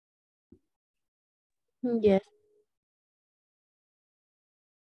Yes.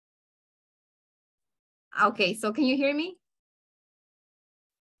 Okay, so can you hear me?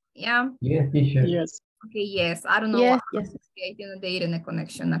 Yeah. Yes, teacher. Yes. Okay, yes. I don't know Yes, what. yes. Okay, the internet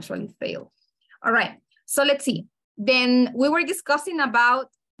connection actually failed. All right. So let's see. Then we were discussing about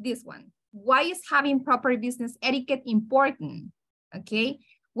this one. Why is having proper business etiquette important? Okay.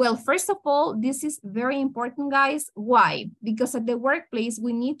 Well, first of all, this is very important, guys. Why? Because at the workplace,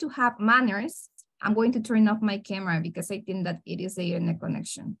 we need to have manners. I'm going to turn off my camera because I think that it is the internet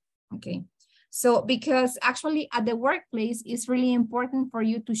connection. Okay. So because actually at the workplace, it's really important for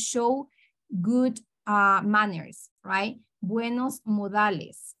you to show good manners, right? Buenos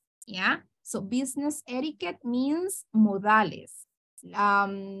modales, yeah? So business etiquette means modales.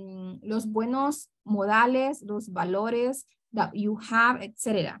 Los buenos modales, los valores that you have,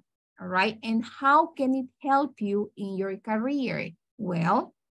 etc. All right, and how can it help you in your career?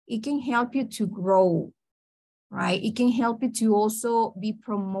 Well, it can help you to grow, right? It can help you to also be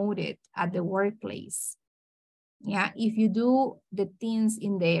promoted at the workplace. Yeah, if you do the things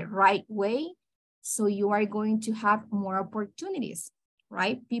in the right way, so you are going to have more opportunities,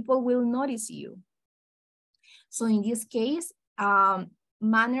 right? People will notice you. So in this case,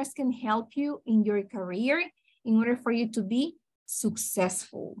 manners can help you in your career in order for you to be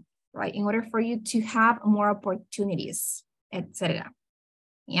successful, right? In order for you to have more opportunities, etc.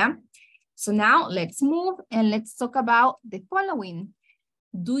 Yeah. So now let's move and let's talk about the following.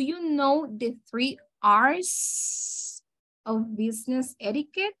 Do you know the 3 R's of business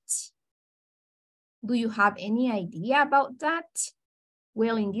etiquette? Do you have any idea about that?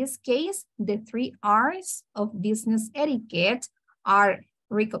 Well, in this case, the 3 R's of business etiquette are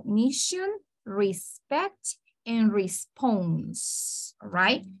recognition, respect, and response, all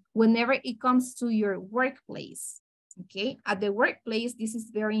right? Whenever it comes to your workplace, okay? At the workplace, this is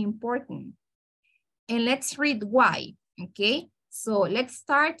very important. And let's read why, okay? So let's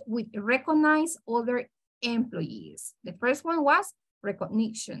start with recognize other employees. The first one was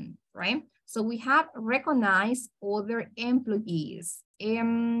recognition, right? So we have recognize other employees.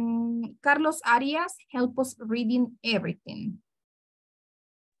 Carlos Arias, help us reading everything.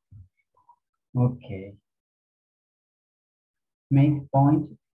 Okay. Make point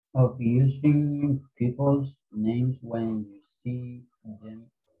of using people's names when you see them,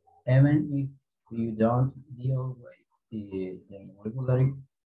 even if you don't deal with them regularly.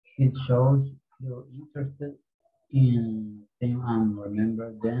 It shows you're interested in them and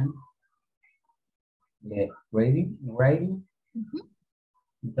remember them. Yeah, writing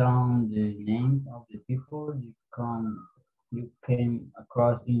down the names of the people you came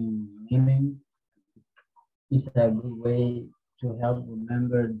across in meetings is a good way to help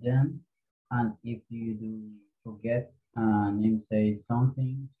remember them. And if you do forget a name, say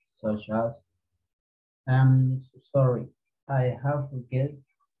something such as, "I'm sorry, I have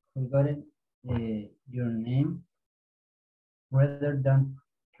forgotten your name," rather than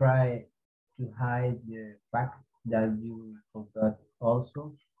try to hide the fact that you forgot.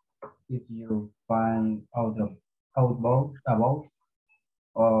 Also, if you find about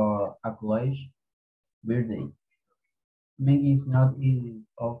or acknowledge birthday, make it not easy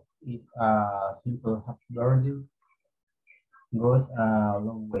of it a simple happy birthday goes a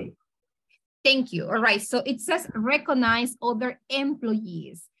long way. Thank you. All right. So it says recognize other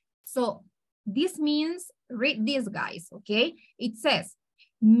employees. So this means, read this, guys, okay? It says,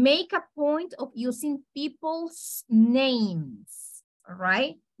 make a point of using people's names, all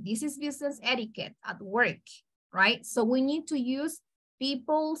right? This is business etiquette at work, right? So we need to use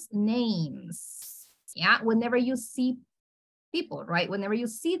people's names, yeah? Whenever you see people, right? Whenever you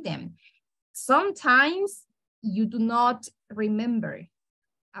see them. Sometimes you do not remember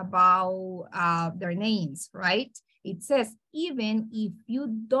about their names, right? It says, even if you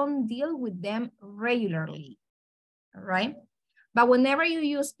don't deal with them regularly, all right? But whenever you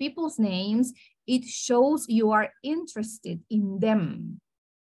use people's names, it shows you are interested in them.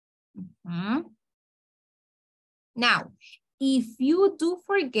 Now, if you do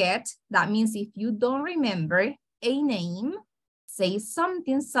forget, that means if you don't remember a name, say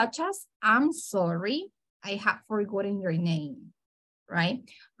something such as, I'm sorry, I have forgotten your name, right?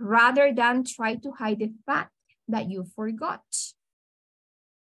 Rather than try to hide the fact that you forgot.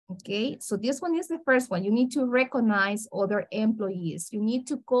 Okay, so this one is the first one. You need to recognize other employees. You need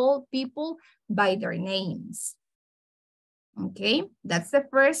to call people by their names. Okay, that's the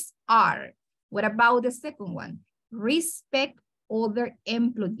first R. What about the second one? Respect other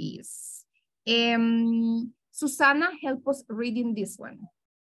employees. Susana, help us reading this one.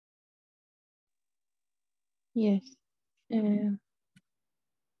 Yes.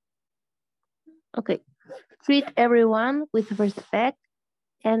 Okay. Treat everyone with respect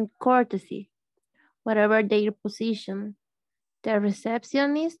and courtesy, whatever their position. The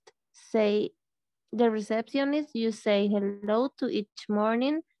receptionist you say hello to each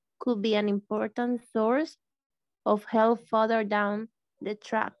morning could be an important source of help further down the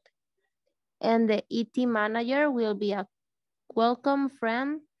track. And the ET manager will be a welcome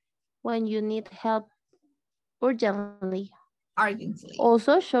friend when you need help urgently. Urgently.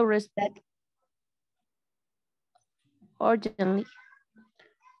 Also show respect urgently.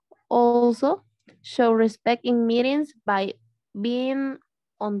 Also show respect in meetings by being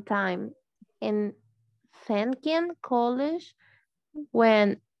on time and thanking college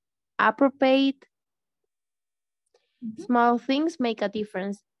when appropriate. Small things make a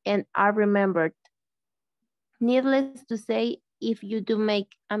difference and are remembered. Needless to say, if you do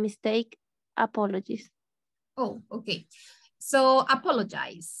make a mistake, apologies. Oh, okay. So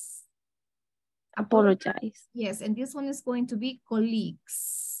apologize. Apologize. Yes, and this one is going to be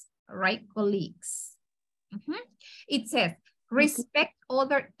colleagues, all right? Colleagues. It says, respect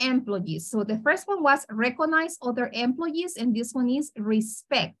other employees. So the first one was recognize other employees, and this one is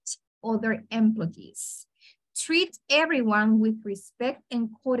respect other employees. Treat everyone with respect and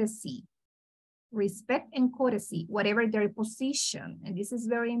courtesy. Respect and courtesy, whatever their position, and this is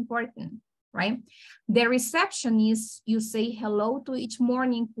very important, right? The receptionist, you say hello to each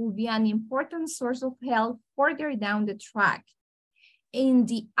morning, will be an important source of help further down the track. And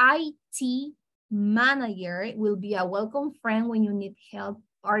the IT manager will be a welcome friend when you need help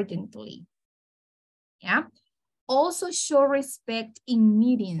urgently. Yeah. Also show respect in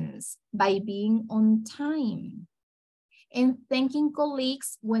meetings by being on time and thanking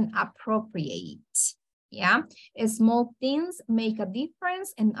colleagues when appropriate. Yeah, small things make a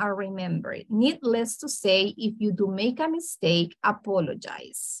difference and are remembered. Needless to say, if you do make a mistake,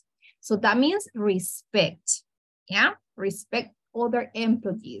 apologize. So that means respect. Yeah, respect other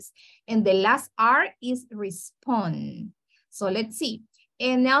employees. And the last R is respond. So let's see.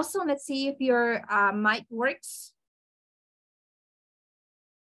 And Nelson, let's see if your mic works.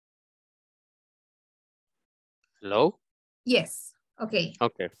 Hello? Yes. Okay.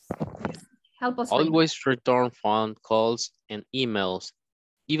 Okay. Yes. Help us. Always return phone calls and emails,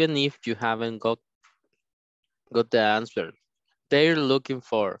 even if you haven't got the answer they're looking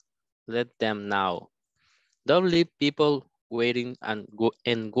for. Let them know. Don't leave people waiting and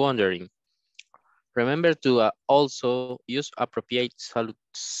wondering. Remember to also use appropriate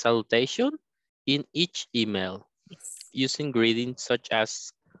salutation in each email, Yes. using greetings such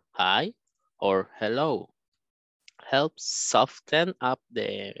as hi or hello. Helps soften up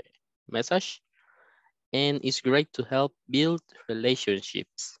the message, and it's great to help build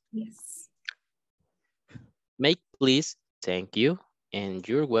relationships. Yes. Make please, thank you, and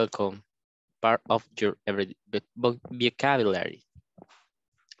you're welcome part of your everyday vocabulary.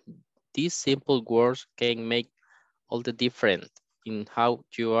 These simple words can make all the difference in how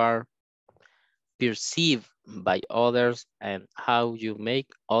you are perceived by others and how you make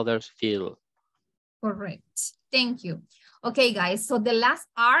others feel. Correct. Thank you. Okay, guys. So the last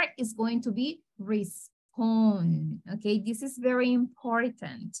R is going to be respond. Okay, this is very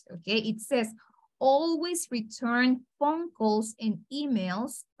important. Okay, it says always return phone calls and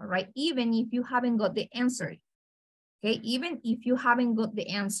emails. All right, even if you haven't got the answer. Okay, even if you haven't got the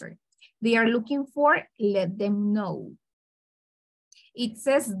answer they are looking for, let them know. It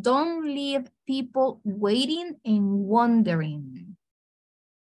says don't leave people waiting and wondering.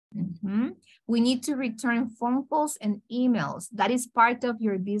 We need to return phone calls and emails. That is part of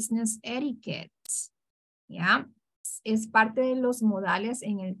your business etiquette. Yeah, es parte de los modales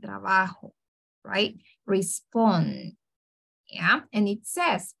en el trabajo, right? Respond. Yeah, and it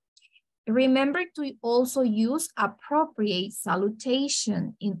says, remember to also use appropriate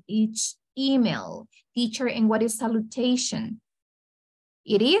salutation in each email. Teacher, and what is salutation?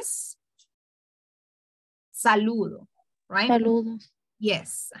 It is saludo, right? Saludos.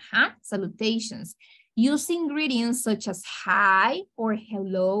 Yes, salutations. Using greetings such as hi or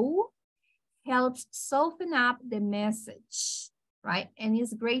hello helps soften up the message, right? And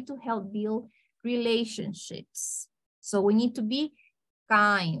it's great to help build relationships. So we need to be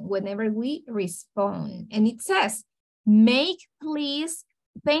kind whenever we respond. And it says, make please,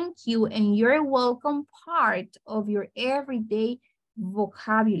 thank you, and you're welcome part of your everyday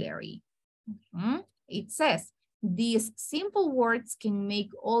vocabulary. It says, these simple words can make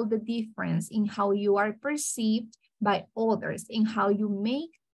all the difference in how you are perceived by others and how you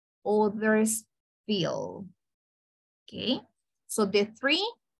make others feel. Okay, so the 3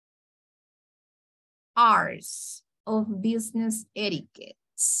 R's of business etiquette.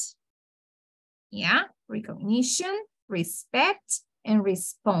 Yeah, recognition, respect, and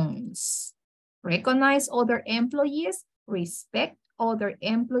response. Recognize other employees, respect other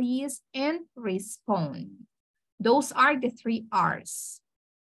employees, and respond. Those are the 3 R's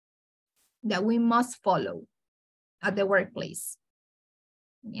that we must follow at the workplace.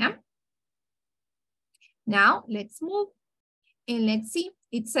 Yeah. Now, let's move. And let's see.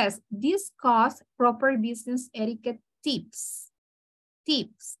 It says, discuss proper business etiquette tips.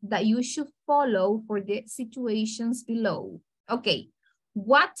 Tips that you should follow for the situations below. Okay.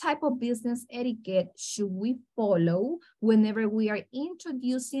 What type of business etiquette should we follow whenever we are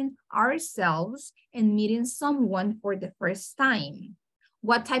introducing ourselves and meeting someone for the first time?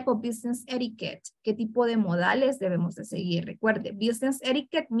 What type of business etiquette? ¿Qué tipo de modales debemos de seguir? Recuerde, business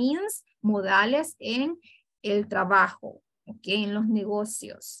etiquette means modales en el trabajo, okay, en los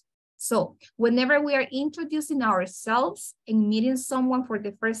negocios. So, whenever we are introducing ourselves and meeting someone for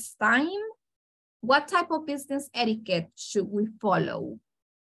the first time, what type of business etiquette should we follow?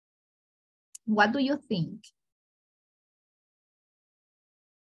 What do you think?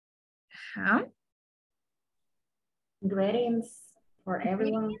 Huh? Greetings for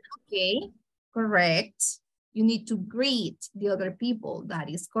everyone. Okay, correct. You need to greet the other people. That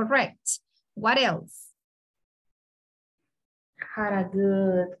is correct. What else? Had a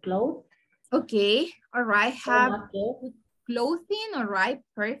good clothes. Okay, all right. Have Good clothing, all right,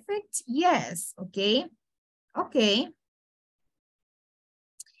 perfect. Yes, okay, okay.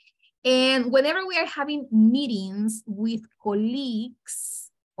 And whenever we are having meetings with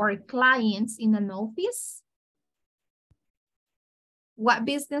colleagues or clients in an office, what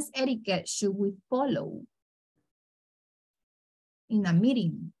business etiquette should we follow in a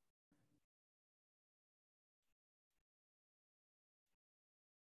meeting?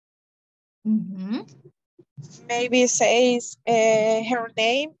 Mm-hmm. Maybe says her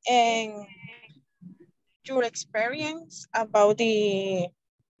name and your experience about the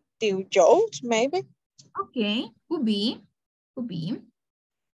jobs, maybe. Okay, could be, could be.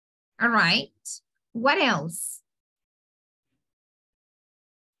 All right, what else?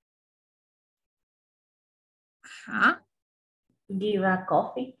 Huh? Give a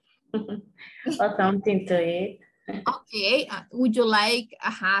coffee or something to eat. Okay, would you like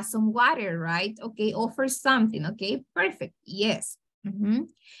some water, right? Okay, offer something, okay, perfect, yes. Mm-hmm.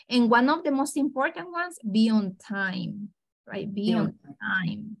 And one of the most important ones, be on time, right? Be on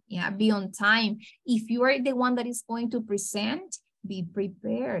time, yeah, be on time. If you are the one that is going to present, be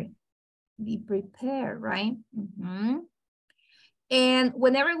prepared, right? Mm-hmm. And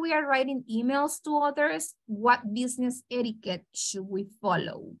whenever we are writing emails to others, what business etiquette should we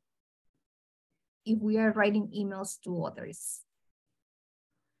follow? If we are writing emails to others?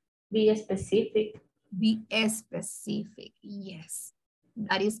 Be specific. Be specific, yes,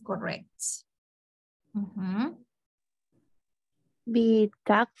 that is correct. Mm-hmm. Be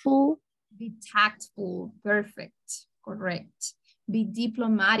tactful. Be tactful, perfect, correct. Be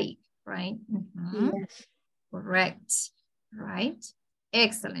diplomatic, right? Mm-hmm. Yes. Correct, right?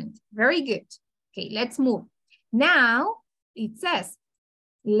 Excellent, very good. Okay, let's move. Now, it says,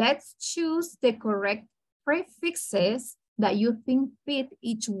 let's choose the correct prefixes that you think fit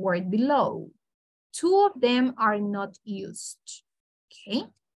each word below. 2 of them are not used, okay?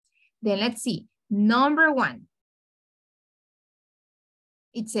 Then let's see, number 1.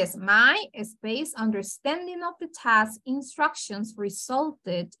 It says, my space understanding of the task instructions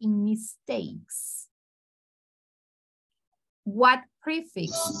resulted in mistakes. What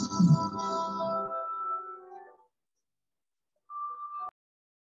prefix?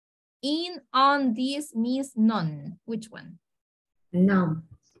 In, on, this, miss, none. Which one? No.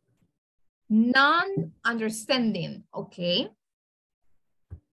 Non-understanding, okay.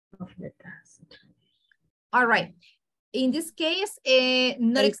 Of the task. All right. In this case,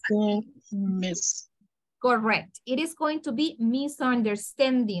 not exactly. Miss. Correct. It is going to be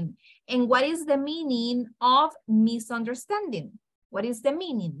misunderstanding. And what is the meaning of misunderstanding? What is the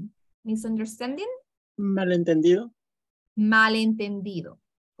meaning? Misunderstanding? Malentendido. Malentendido.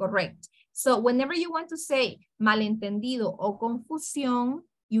 Correct. So whenever you want to say malentendido o confusión,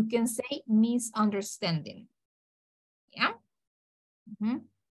 you can say misunderstanding. Yeah. Mm-hmm.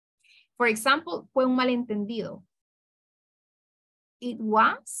 For example, fue un malentendido. It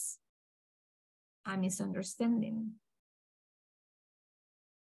was a misunderstanding.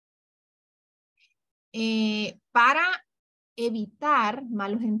 Para evitar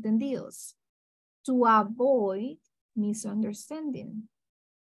malos entendidos. To avoid misunderstanding.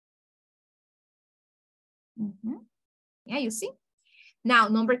 Mm-hmm. Yeah, you see? Now,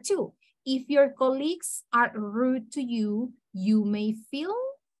 number 2, if your colleagues are rude to you, you may feel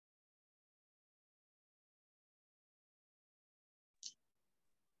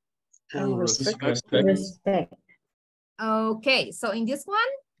Respect. Respect. Okay, so in this one,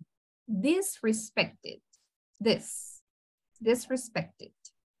 disrespected. Disrespected.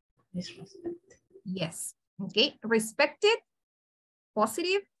 Disrespect. Yes. Okay. Respected,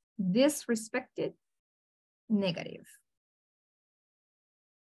 positive. Disrespected, negative.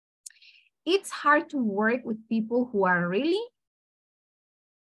 It's hard to work with people who are really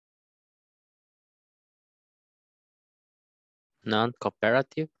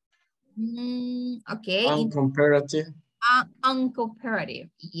non-cooperative. okay. Uncomparative. Uncooperative.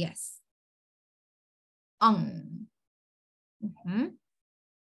 Yes.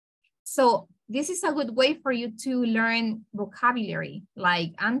 So this is a good way for you to learn vocabulary,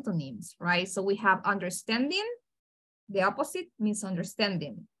 like antonyms, right? So we have understanding, the opposite,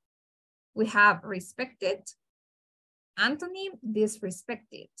 misunderstanding. We have respected, antonym,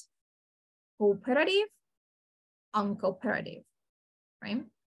 disrespected. Cooperative, uncooperative, right?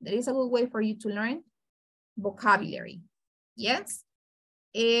 That is a good way for you to learn vocabulary. Yes?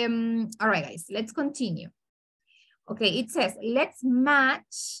 All right, guys, let's continue. Okay, it says, let's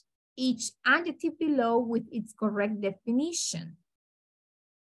match each adjective below with its correct definition.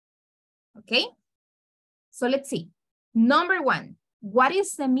 Okay, so let's see. Number one, what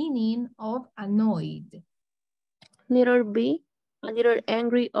is the meaning of annoyed? Letter B, a little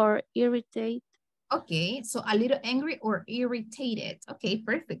angry or irritated. Okay, so a little angry or irritated. Okay,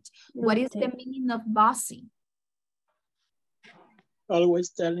 perfect. What is the meaning of bossy? Always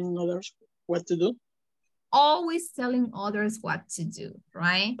telling others what to do. Always telling others what to do,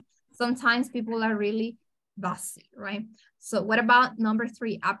 right? Sometimes people are really bossy, right? So what about number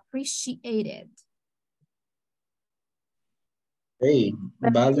three, appreciated? Hey,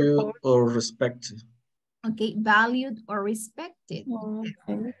 valued or respected. Okay, valued or respected.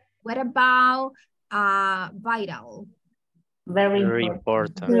 Okay. What about vital? Very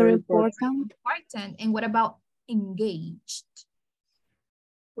important. Very important. Important. And what about engaged?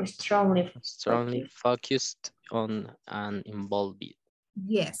 Strongly focused on and involved.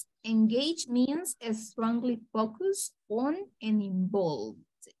 Yes, engaged means strongly focused on and involved.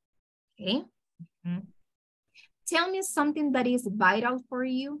 Okay. Tell me something that is vital for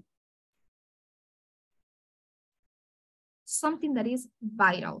you. Something that is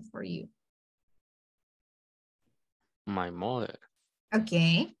vital for you. My mother.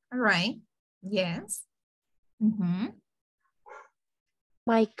 Okay, all right. Yes.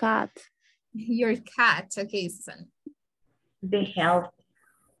 My cat. Your cat. Okay, son. The health.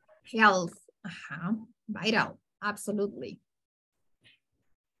 Health. Vital. Absolutely.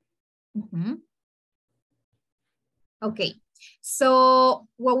 Okay. So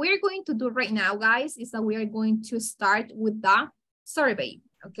what we're going to do right now, guys, is that we are going to start with the survey.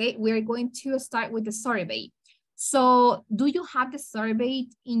 Okay, we're going to start with the survey. So do you have the survey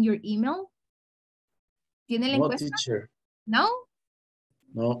in your email? ¿Tiene la No, encuesta? teacher. No?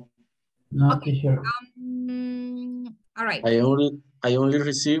 No. No, Okay. teacher. All right. I only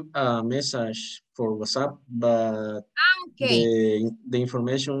received a message for WhatsApp, but okay. the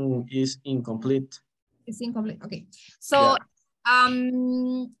information is incomplete. It's incomplete. Okay. So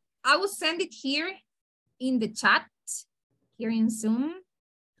I will send it here in the chat, here in Zoom.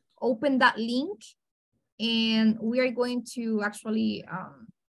 Open that link and we are going to actually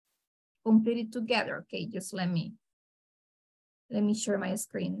complete it together. Okay, just let me share my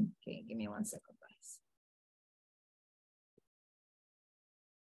screen. Okay, give me 1 second, guys.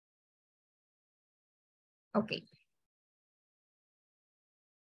 Okay.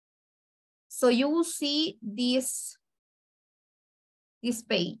 So you will see this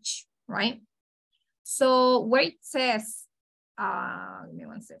page, right? So where it says, give me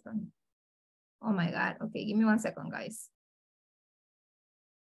 1 second. Oh my God. Okay, give me 1 second, guys.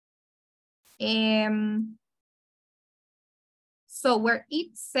 So where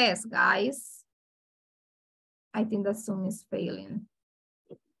it says, guys, I think that Zoom is failing.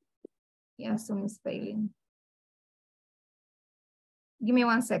 Yeah, Zoom is failing. Give me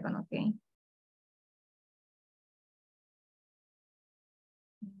 1 second, okay?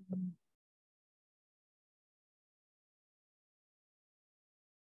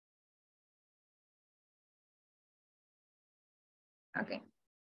 Okay.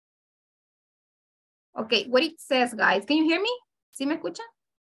 Okay, what it says, guys. Can you hear me? ¿Sí me escuchan?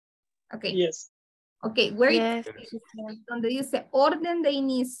 Okay. Yes. Okay, where Yes. donde dice orden de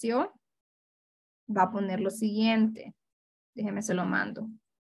inicio, va a poner lo siguiente. Déjeme se lo mando.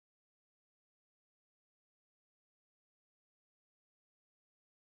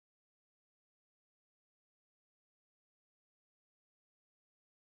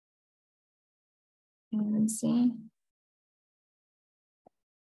 Sí.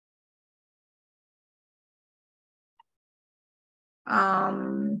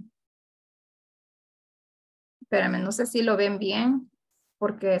 Espérame, no sé si lo ven bien,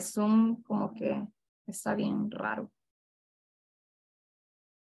 porque Zoom como que está bien raro.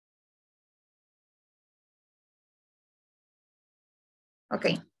 Ok,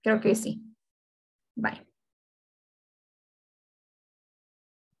 creo que sí. Bye.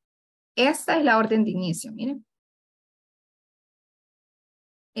 Esta es la orden de inicio, miren.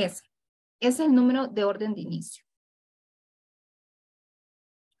 Ese es el número de orden de inicio.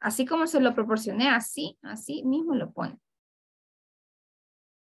 Así como se lo proporcioné, así mismo lo pone.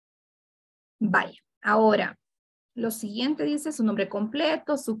 Vaya, ahora, lo siguiente dice su nombre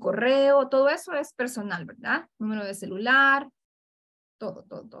completo, su correo, todo eso es personal, ¿verdad? Número de celular, todo.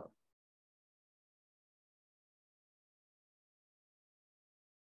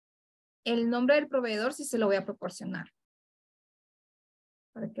 El nombre del proveedor sí se lo voy a proporcionar.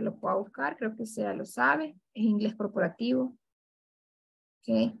 Para que lo pueda buscar, creo que ya lo sabe. Es inglés corporativo.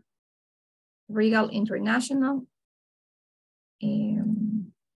 Ok. Regal International.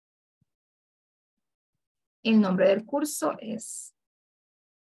 El nombre del curso es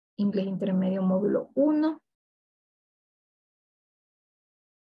Inglés Intermedio Módulo 1.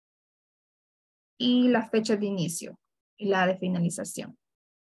 Y la fecha de inicio y la de finalización.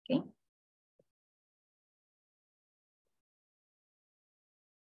 ¿Ok?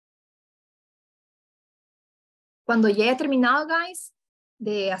 Cuando ya haya terminado, guys,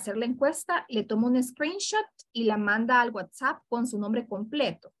 de hacer la encuesta, le toma un screenshot y la manda al WhatsApp con su nombre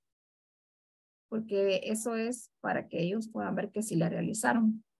completo. Porque eso es para que ellos puedan ver que sí la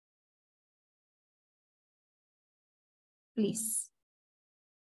realizaron. Please.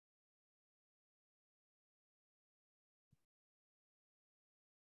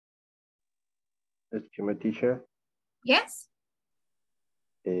 Excuse me, teacher. Yes.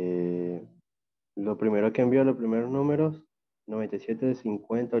 Lo primero que envió, los primeros números, 97,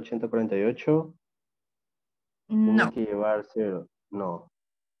 50, 80, 48, tiene No. que llevar 0. No.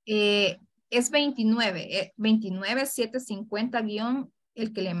 Es 29. 29, 750 guión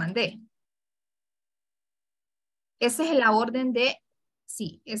el que le mandé. Esa es la orden de,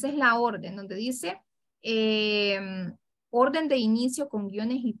 sí, esa es la orden donde dice orden de inicio con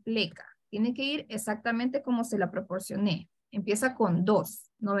guiones y pleca. Tiene que ir exactamente como se la proporcioné. Empieza con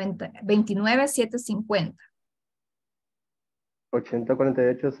 2, 29, 750. 80,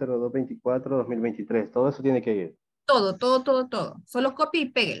 48, 02, 24, 2023. Todo eso tiene que ir. Todo. Solo copie y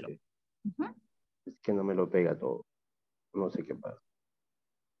péguelo. Ujú. Es que no me lo pega todo. No sé qué pasa.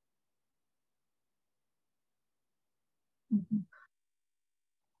 Ujú.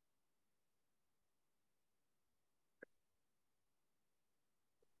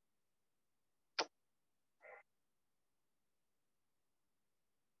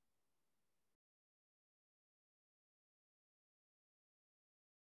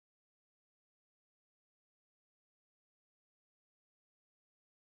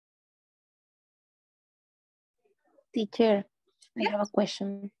 Teacher, I Yeah. have a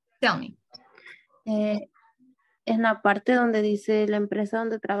question. Tell me. En la parte donde dice la empresa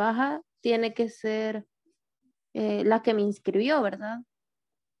donde trabaja, tiene que ser la que me inscribió, ¿verdad?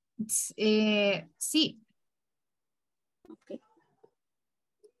 Sí. Okay.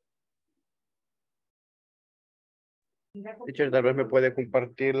 Teacher, tal vez me puede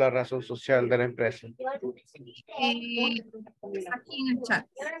compartir la razón social de la empresa. Está aquí en el chat.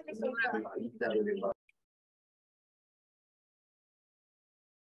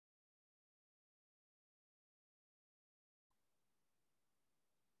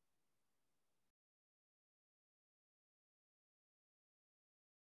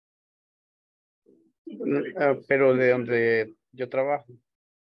 Pero de donde yo trabajo.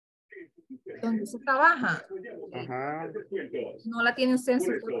 ¿Dónde se trabaja? Ajá. No la tiene usted en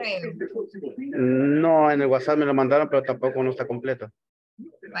su correo. No, en el WhatsApp me lo mandaron, pero tampoco no está completo.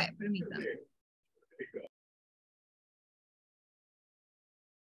 Vaya, permítame.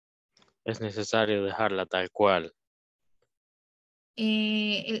 Es necesario dejarla tal cual.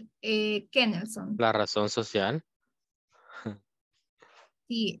 ¿Qué, Nelson? La razón social.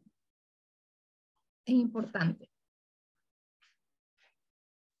 Sí, es importante.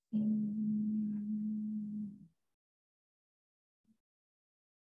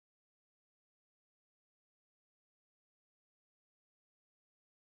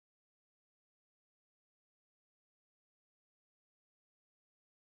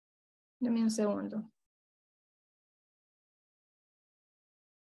 Dame un segundo.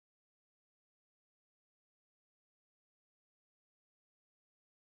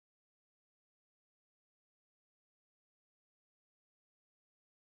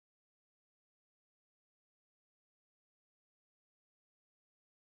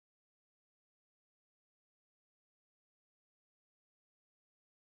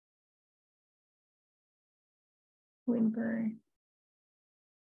 Wimper.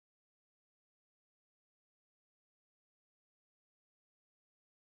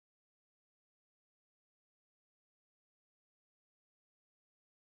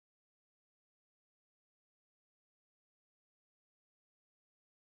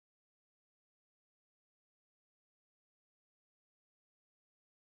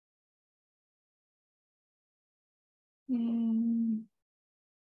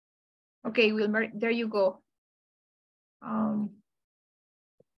 Okay, Wilmer, there you go.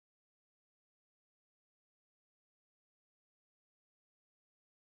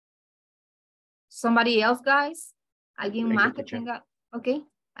 Somebody else, guys? ¿Alguien Venga, más que teacher. tenga? Okay.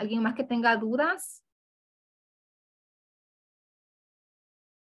 ¿Alguien más que tenga dudas?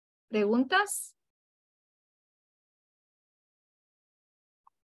 ¿Preguntas?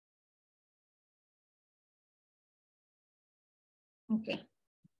 Okay.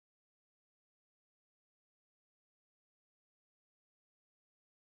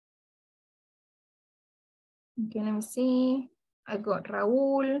 Okay, let me see. I got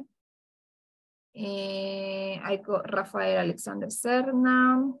Raúl. I got Rafael Alexander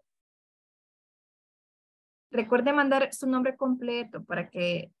Serna. Recuerde mandar su nombre completo para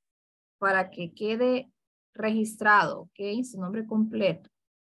que quede registrado, ¿ok? Su nombre completo.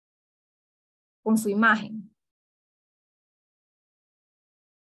 Con su imagen.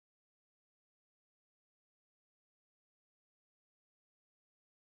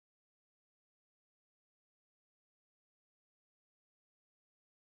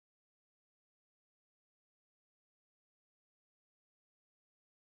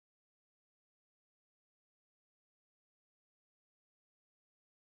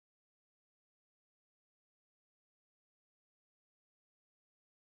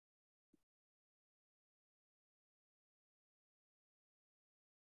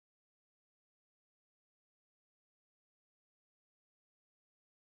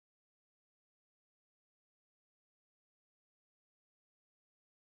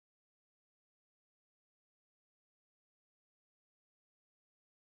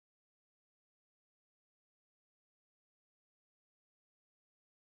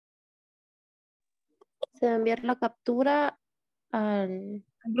 Se va a enviar la captura al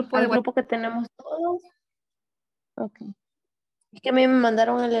Grupo de grupo que tenemos todos. Ok. Es que a mí me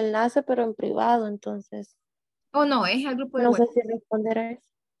mandaron el enlace, pero en privado, entonces Oh, no, es el grupo de no sé WhatsApp. si responder a eso.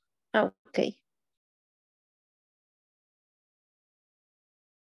 Ah, ok.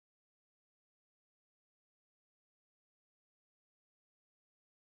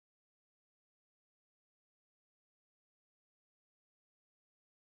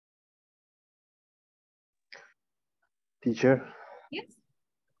 Teacher, Yes.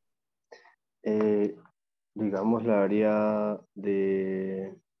 digamos la área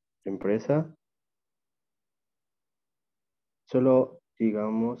de empresa, solo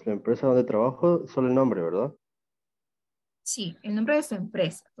digamos la empresa donde trabajo, solo el nombre, ¿verdad? Sí, el nombre de su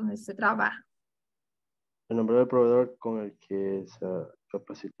empresa, donde se trabaja. El nombre del proveedor con el que se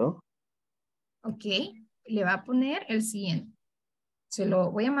capacitó. Ok, le va a poner el siguiente. Se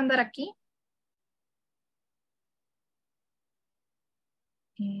lo voy a mandar aquí.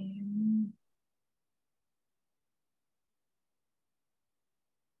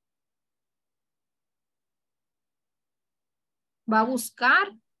 Va a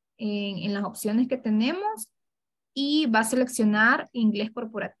buscar en las opciones que tenemos y va a seleccionar inglés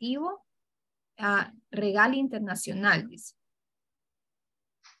corporativo, regal internacional, dice.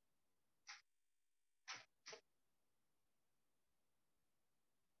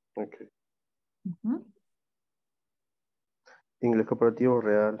 Ok. Ujú. Inglés corporativo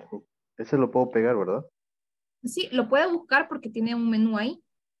real. Ese lo puedo pegar, ¿verdad? Sí, lo puede buscar porque tiene un menú ahí.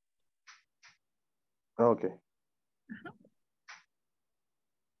 Ah, ok.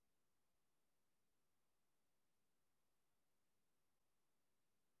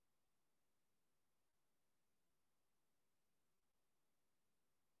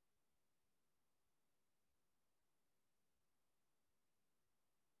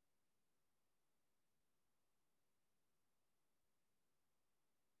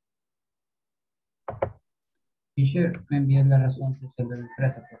 Teacher, me envíen la razón social de la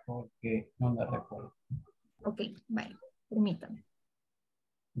empresa, por favor, que no la recuerdo. Ok, vale, permítame.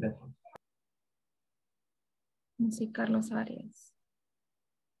 Gracias. Sí, Carlos Arias.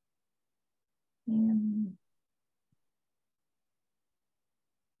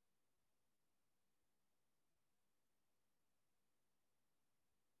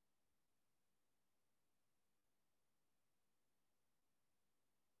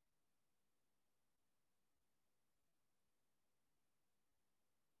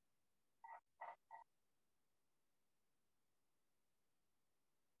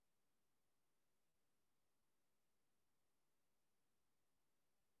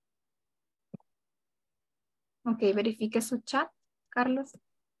 Ok, verifique su chat, Carlos.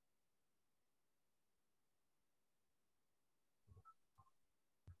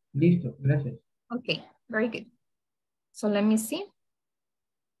 Listo, gracias. Okay, very good. So let me see.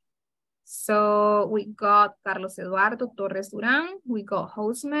 So we got Carlos Eduardo Torres Duran. We got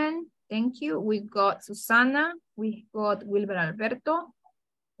Houseman. Thank you. We got Susana. We got Wilber Alberto.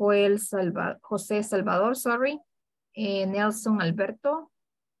 José Salvador, sorry. Nelson Alberto.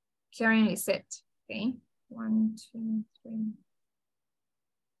 Karen Lisette. Okay. 1, 2, 3.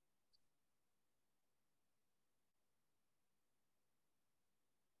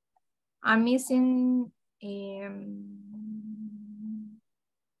 I'm missing, let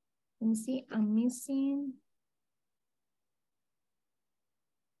me see, I'm missing.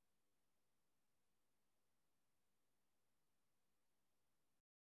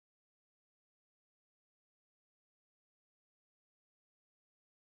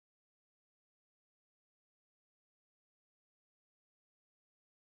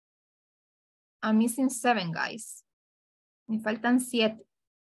 I'm missing 7, guys. Me faltan 7.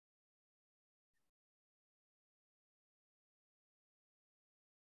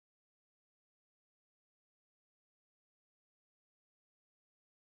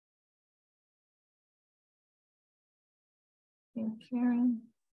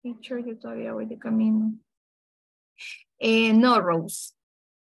 Karen, teacher, yo todavía voy de camino. No, Rose.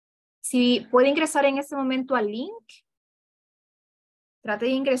 Si puede ingresar en este momento al link, trate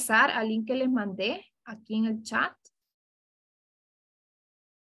de ingresar al link que les mandé aquí en el chat.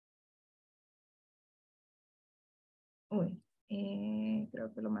 Uy,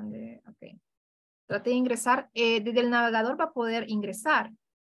 creo que lo mandé. Ok. Trate de ingresar. Desde el navegador va a poder ingresar.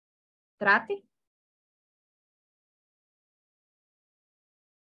 Trate.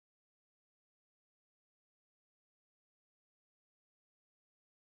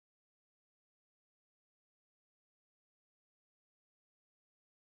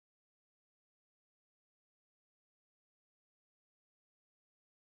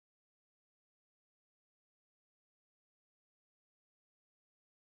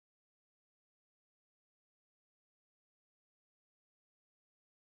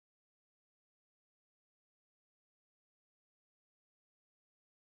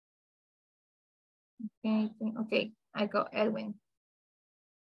 Okay, I got Edwin.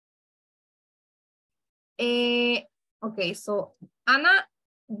 Okay, so Anna,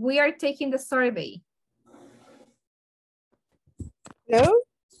 we are taking the survey. Hello?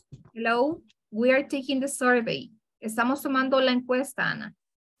 Hello, we are taking the survey. Estamos tomando la encuesta, Ana.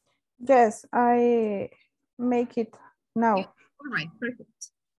 Yes, I make it now. All right,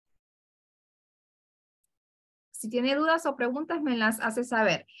 perfect. Si tiene dudas o preguntas, me las hace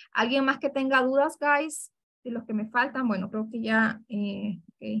saber. ¿Alguien más que tenga dudas, guys? De los que me faltan, bueno, creo que ya,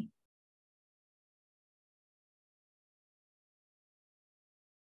 okay.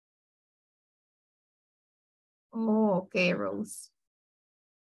 Oh, ok, Rose.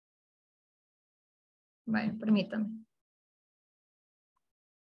 Vale, permítame.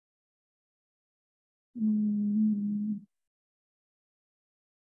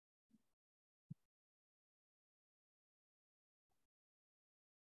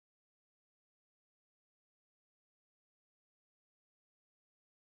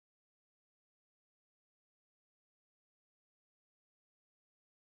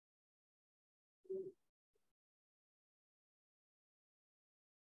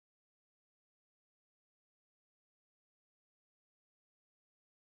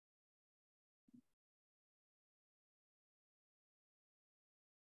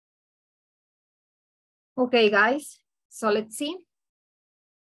 Okay, guys, so let's see.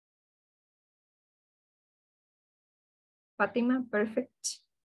 Fatima, perfect.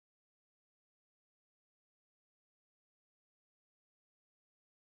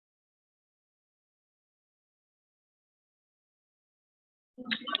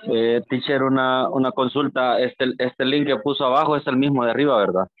 Teacher, una consulta. Este link que puso abajo es el mismo de arriba,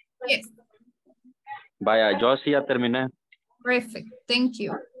 ¿verdad? Yes. Vaya, yo sí ya terminé. Perfect, thank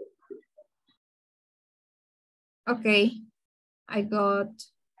you. Okay, I got...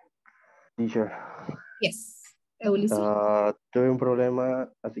 Teacher. Yes, Ulises. Tuve un problema,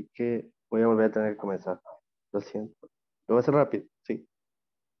 así que voy a volver a tener que comenzar. Lo siento. Lo voy a hacer rápido, sí.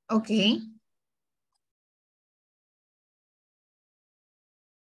 Okay.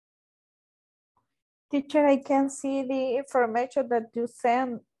 Teacher, I can see the information that you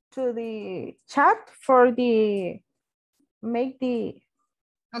sent to the chat for the make the...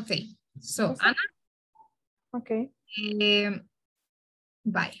 Okay, so Ana. Okay.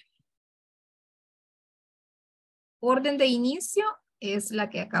 Bye. Orden de inicio es la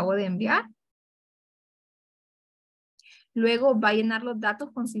que acabo de enviar. Luego va a llenar los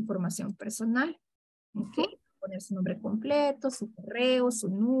datos con su información personal. Ok. Poner su nombre completo, su correo, su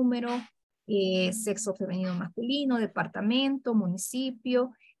número, sexo femenino masculino, departamento,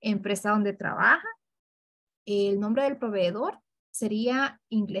 municipio, empresa donde trabaja. El nombre del proveedor sería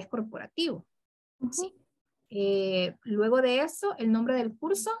Inglés corporativo. ¿Sí? Luego de eso, el nombre del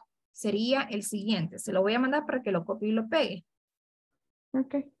curso sería el siguiente. Se lo voy a mandar para que lo copie y lo pegue.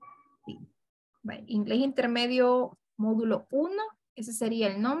 Ok. Sí. Bueno, Inglés intermedio módulo 1. Ese sería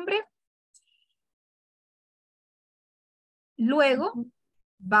el nombre. Luego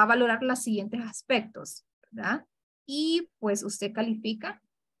va a valorar los siguientes aspectos, ¿verdad? Y pues usted califica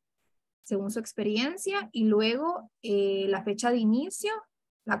según su experiencia y luego la fecha de inicio,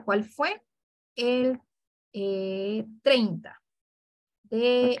 la cual fue el 30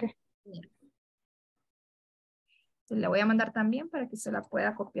 de enero. Se la voy a mandar también para que se la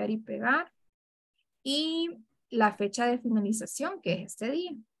pueda copiar y pegar. Y la fecha de finalización, que es este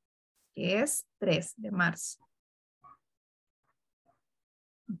día, que es 3 de marzo.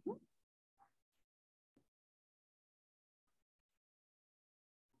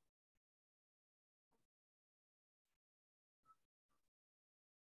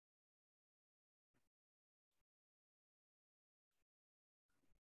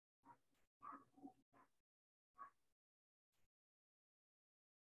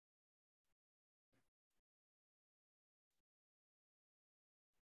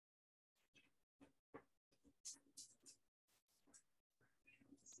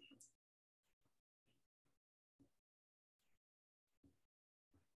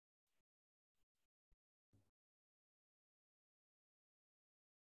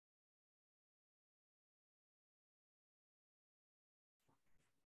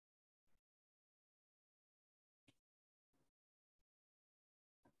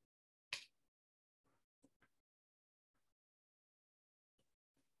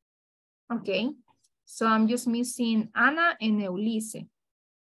 Okay, so I'm just missing Ana and Eulise.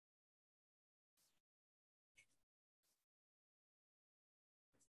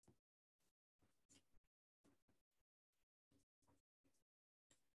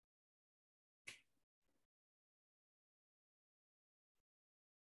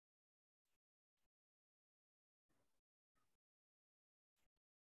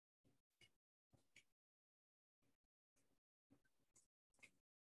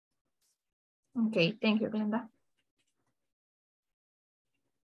 Okay, thank you, Glenda.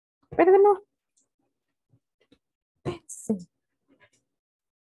 Perdón. Sí.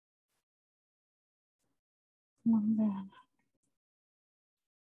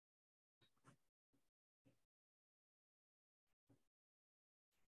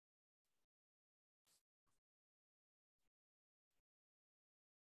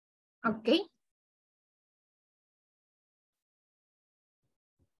 Okay.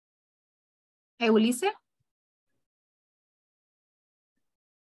 Eulise.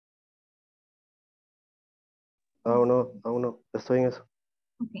 Aún no, estoy en eso.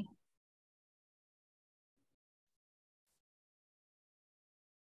 Okay.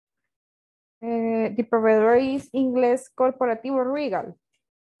 The provider is Inglés corporativo legal.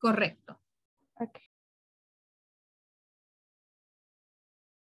 Correcto. Okay.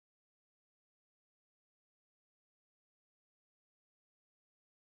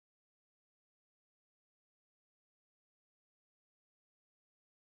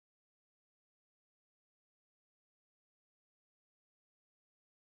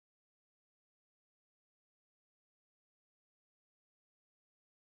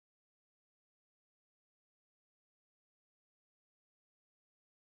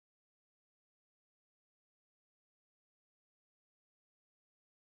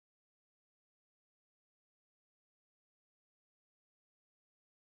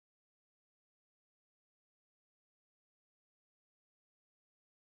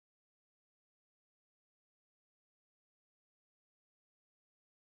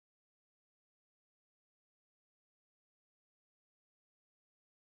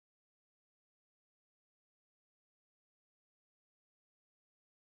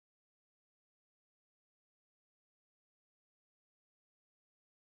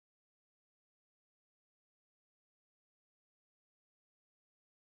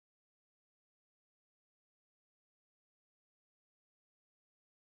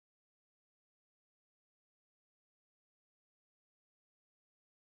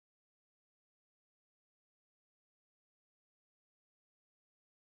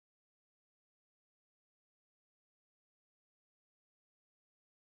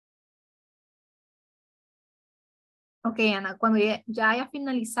 Ok, Ana, cuando ya haya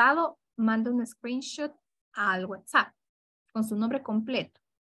finalizado, manda un screenshot al WhatsApp con su nombre completo.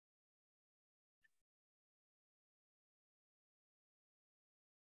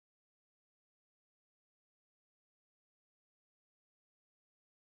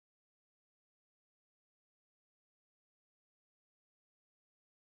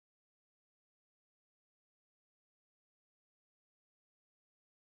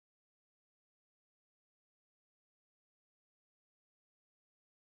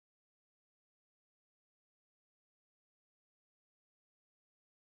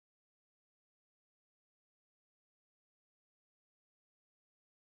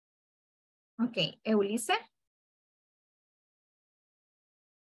 Ok, Eunice.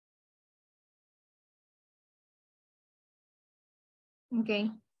 Ok,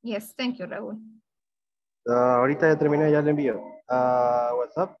 yes, thank you, Raúl. Ahorita ya terminé, ya le envío.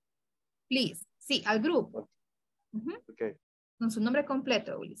 WhatsApp. Please, sí, al grupo. Ujú. Ok. Con su nombre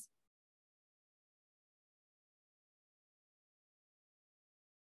completo, Ulises.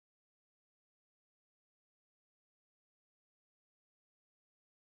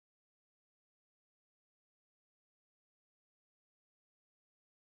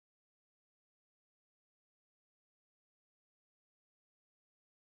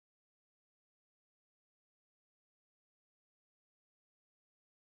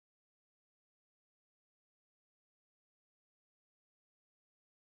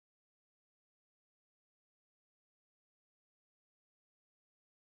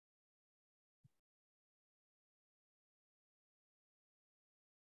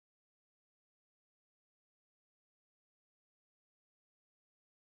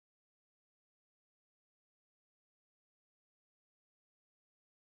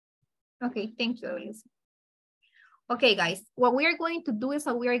 Okay, thank you, Elise. Okay, guys, what we are going to do is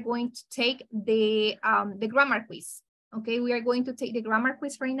we are going to take the grammar quiz. Okay, we are going to take the grammar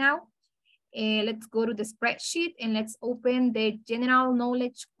quiz right now. Let's go to the spreadsheet and let's open the general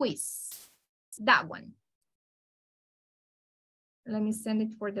knowledge quiz. That one. Let me send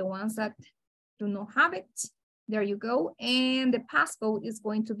it for the ones that do not have it. There you go. And the passcode is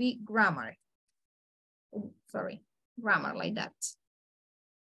going to be grammar. Oh, sorry, grammar like that.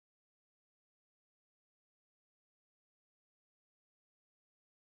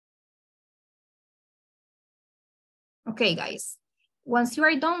 Okay, guys. Once you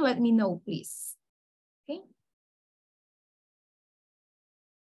are done, let me know, please. Okay.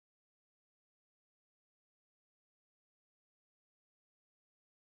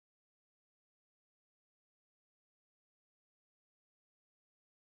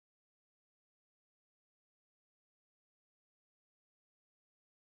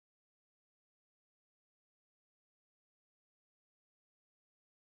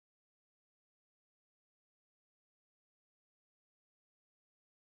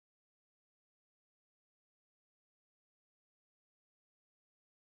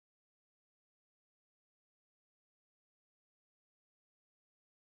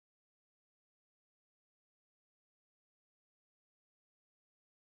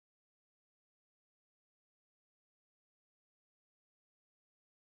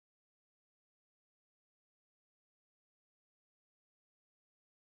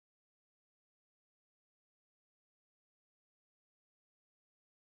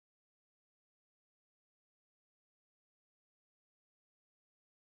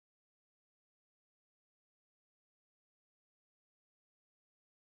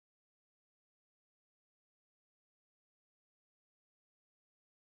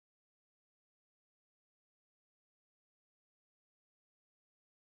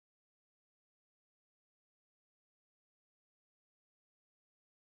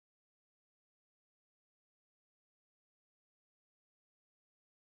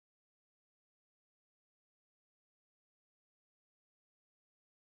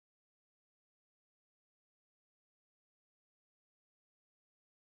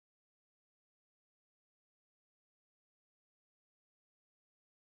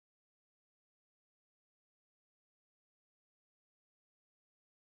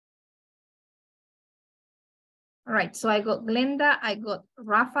 All right, so I got Glenda, I got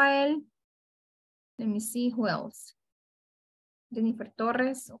Rafael. Let me see who else. Jennifer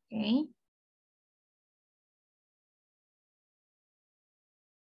Torres, okay.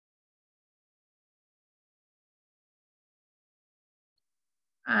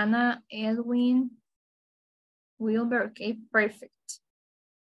 Anna, Edwin, Wilbur, okay, perfect.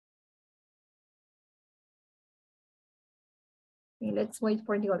 Okay, let's wait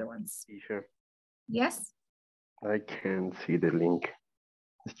for the other ones. Sure. Yes? I can see the link.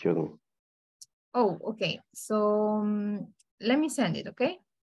 Excuse me. Oh, okay. So let me send it, okay?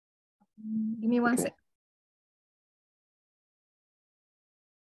 Give me one sec.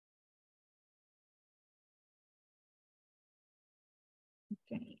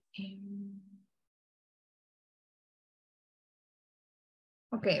 Okay.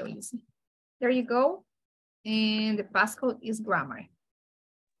 Okay, Ulysses. There you go. And the passcode is grammar.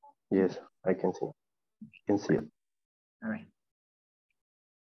 Yes, I can see. Can see it. All right.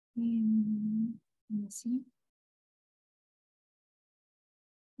 Let me see.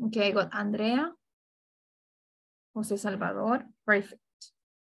 Okay, I got Andrea, Jose Salvador, perfect.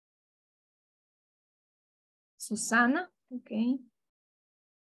 Susana, okay.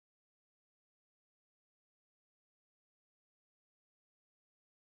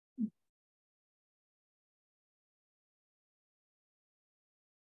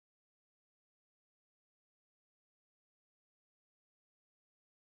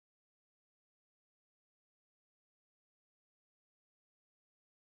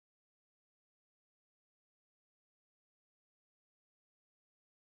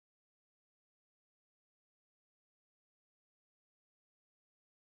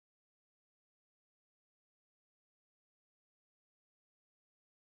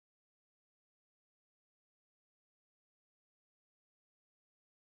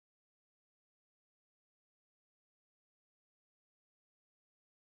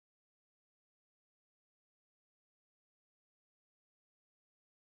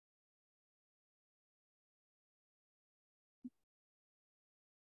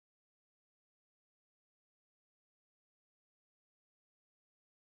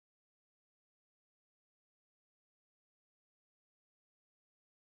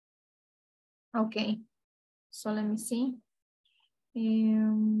 Okay, so let me see.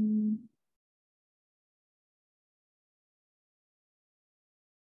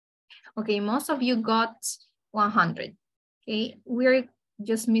 Okay, most of you got 100. Okay, we're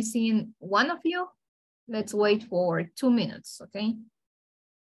just missing one of you. Let's wait for 2 minutes, okay?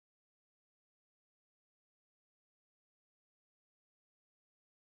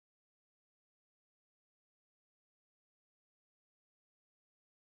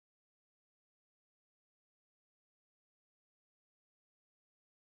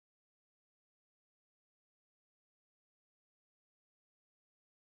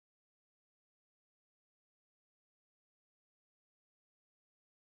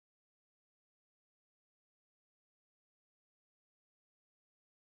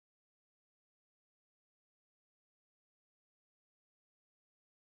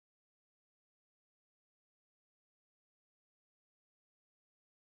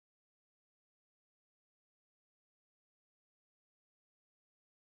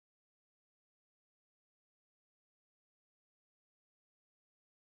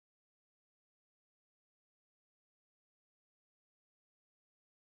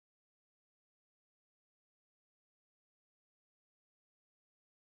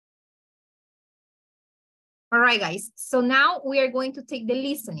 All right, guys. So now we are going to take the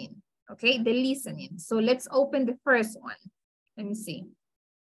listening, okay? The listening. So let's open the first one. Let me see.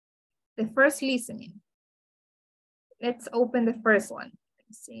 The first listening. Let's open the first one.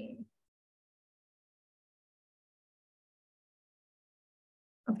 Let's see.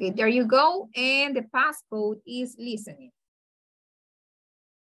 Okay, there you go. And the passcode is listening.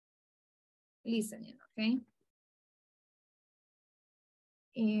 Listening, okay?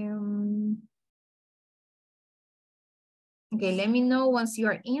 Okay, let me know once you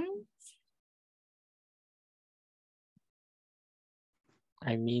are in.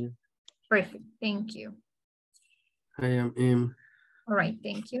 I'm in. Perfect, thank you. I am in. All right,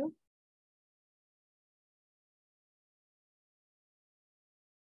 thank you.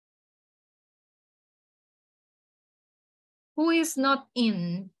 Who is not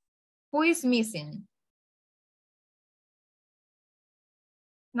in? Who is missing?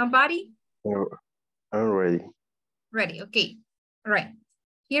 Nobody? I'm ready. Ready, okay. All right,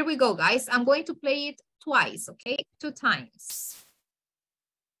 here we go, guys. I'm going to play it twice, okay? 2 times.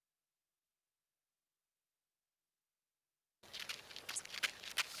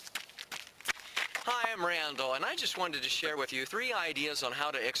 Hi, I'm Randall, and I just wanted to share with you 3 ideas on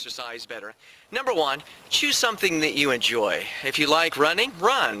how to exercise better. Number 1, choose something that you enjoy. If you like running,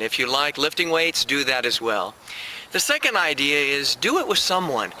 run. If you like lifting weights, do that as well. The second idea is do it with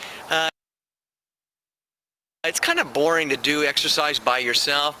someone. It's kind of boring to do exercise by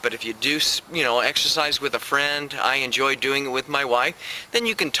yourself, but if you do, exercise with a friend, I enjoy doing it with my wife, then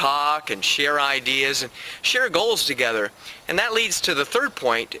you can talk and share ideas and share goals together. And that leads to the third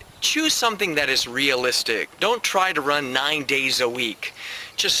point. Choose something that is realistic. Don't try to run 9 days a week.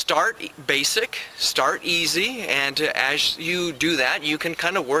 Just start basic, start easy, and as you do that, you can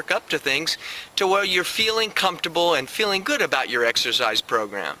kind of work up to things to where you're feeling comfortable and feeling good about your exercise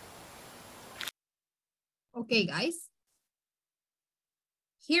program. Okay, guys.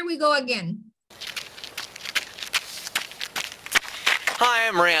 here we go again. Hi,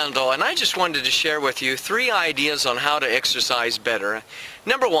 I'm Randall, and I just wanted to share with you 3 ideas on how to exercise better.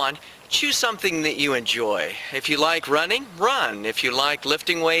 Number 1, choose something that you enjoy. If you like running, run. If you like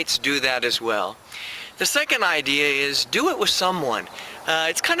lifting weights, do that as well. The second idea is do it with someone.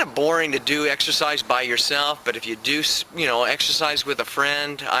 It's kind of boring to do exercise by yourself, but if you do, exercise with a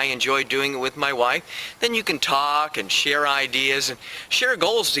friend, I enjoy doing it with my wife, then you can talk and share ideas and share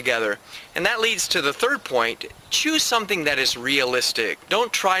goals together. And that leads to the third point. Choose something that is realistic.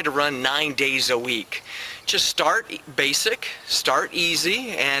 Don't try to run 9 days a week. Just start basic, start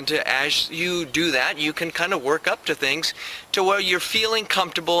easy, and as you do that, you can kind of work up to things to where you're feeling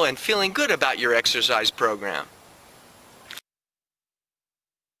comfortable and feeling good about your exercise program.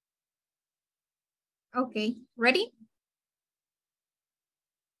 Okay, ready?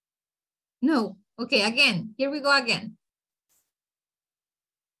 No. Okay, again. Here we go again.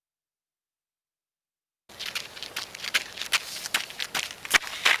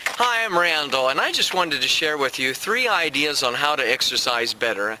 Hi, I'm Randall, and I just wanted to share with you 3 ideas on how to exercise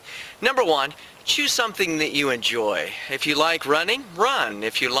better. Number 1, choose something that you enjoy. If you like running, run.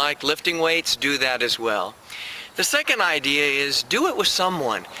 If you like lifting weights, do that as well. The second idea is do it with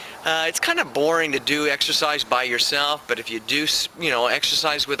someone. It's kind of boring to do exercise by yourself, but if you do,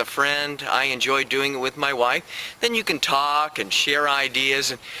 exercise with a friend, I enjoy doing it with my wife, then you can talk and share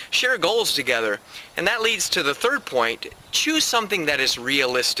ideas and share goals together. And that leads to the third point. Choose something that is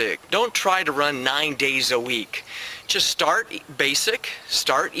realistic. Don't try to run 9 days a week. Just start basic,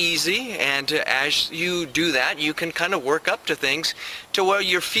 start easy, and as you do that, you can kind of work up to things to where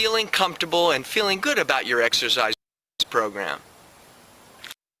you're feeling comfortable and feeling good about your exercise program.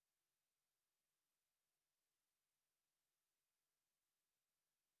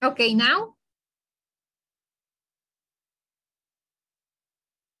 Okay, now?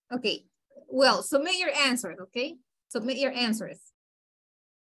 Okay, well, submit your answers, okay? Submit your answers.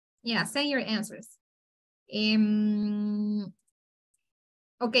 Yeah, send your answers.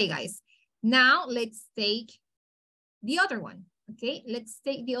 Okay, guys. Now let's take the other one, okay? Let's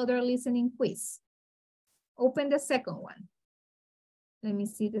take the other listening quiz. Open the second one. Let me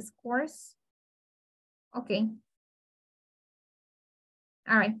see the scores. Okay.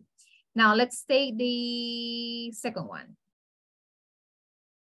 All right. Now let's take the second one.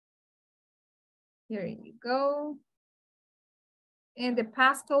 Here you go. And the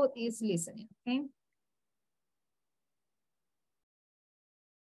passcode is listening, okay?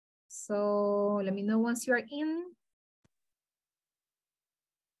 So let me know once you're in.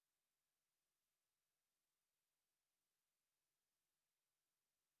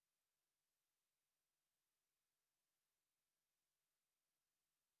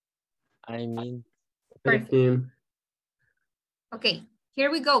 Perfect. Okay,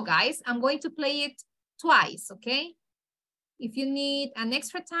 here we go, guys. I'm going to play it twice, okay? If you need an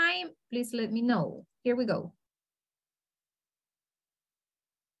extra time, please let me know. Here we go.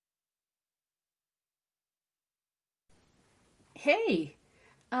 Hey,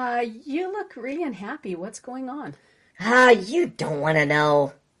 you look really unhappy. What's going on? You don't want to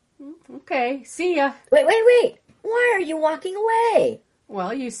know. Okay, see ya. Wait. Why are you walking away?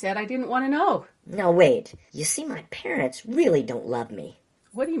 Well, you said I didn't want to know. No, wait. You see, my parents really don't love me.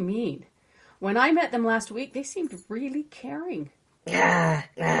 What do you mean? When I met them last week, they seemed really caring.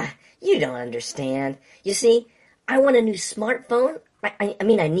 You don't understand. You see, I want a new smartphone. I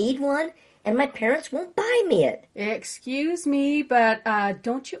need one, and my parents won't buy me it. Excuse me, but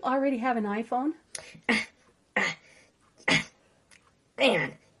don't you already have an iPhone?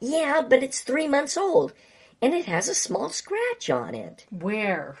 Man, yeah, but it's 3 months old, and it has a small scratch on it.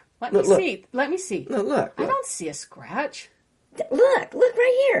 Where? Let me see. Look. I don't see a scratch. Look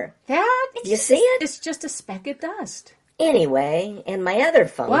right here. That? Do you see it? It's just a speck of dust. Anyway, and my other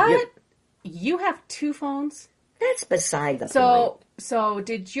phone. What? You have 2 phones? That's beside the point. So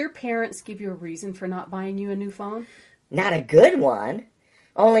did your parents give you a reason for not buying you a new phone? Not a good one.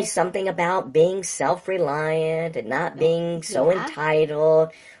 Only something about being self-reliant and not being so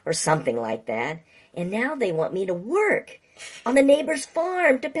entitled or something like that. And now they want me to work on the neighbor's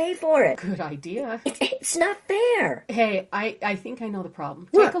farm to pay for it. Good idea. It's not fair. Hey, I think I know the problem.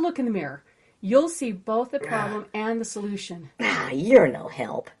 What? Take a look in the mirror. You'll see both the problem and the solution. You're no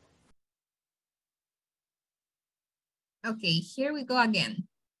help. Okay, here we go again.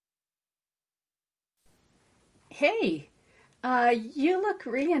 Hey, you look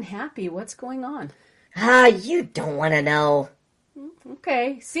really unhappy. What's going on? You don't want to know.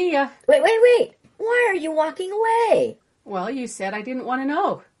 Okay, see ya. Wait. Why are you walking away? Well, you said I didn't want to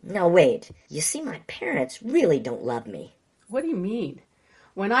know. No, wait. You see, my parents really don't love me. What do you mean?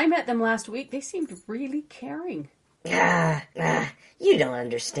 When I met them last week, they seemed really caring. You don't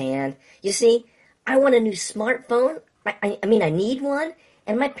understand. You see, I want a new smartphone. I mean, I need one,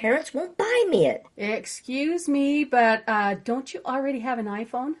 and my parents won't buy me it. Excuse me, but don't you already have an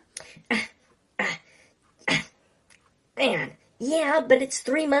iPhone? Man, yeah, but it's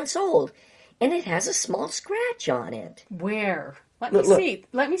 3 months old, and it has a small scratch on it. Where? Let Look, me look. see.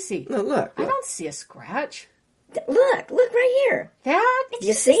 Let me see. Look. I don't see a scratch. Look right here. That? Do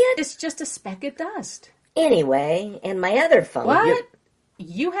you see it? It's just a speck of dust. Anyway, and my other phone. What?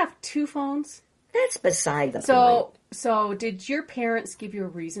 You have two phones? That's beside the point. So did your parents give you a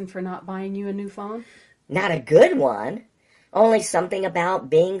reason for not buying you a new phone? Not a good one. Only something about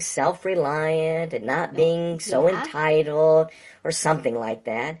being self-reliant and not being so entitled or something like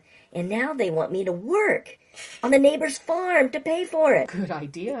that. And now they want me to work on the neighbor's farm to pay for it. Good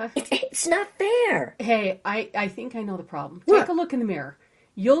idea. It's not fair. Hey, I think I know the problem. Take a look in the mirror.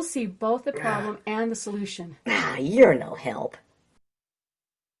 You'll see both the problem and the solution. You're no help.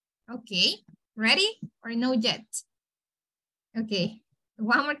 Okay, ready or no yet? Okay,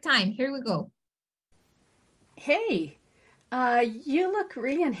 one more time. Here we go. Hey, you look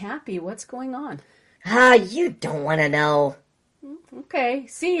really unhappy. What's going on? You don't want to know. Okay,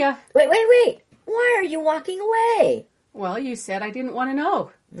 see ya. Wait. Why are you walking away? Well, you said I didn't want to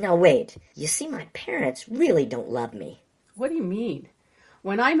know. No, wait. You see, my parents really don't love me. What do you mean?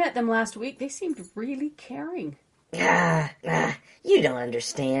 When I met them last week, they seemed really caring. You don't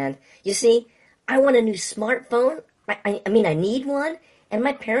understand. You see, I want a new smartphone. I mean, I need one, and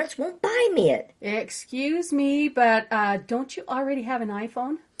my parents won't buy me it. Excuse me, but don't you already have an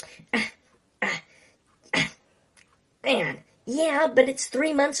iPhone? Man, yeah, but it's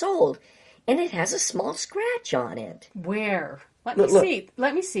 3 months old, and it has a small scratch on it. Where? Let me see.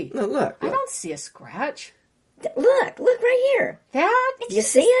 Let me see. Look. I don't see a scratch. Look right here. That? Do you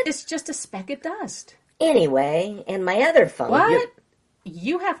see it? It's just a speck of dust. Anyway, and my other phone. What?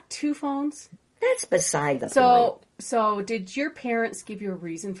 You have two phones? That's beside the point. So did your parents give you a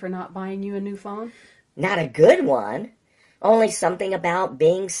reason for not buying you a new phone? Not a good one. Only something about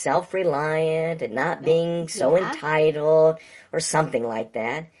being self-reliant and not being so entitled or something like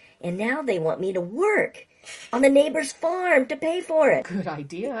that. And now they want me to work on the neighbor's farm to pay for it. Good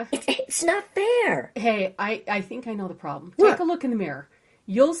idea. It's not fair. Hey, I think I know the problem. Take a look in the mirror.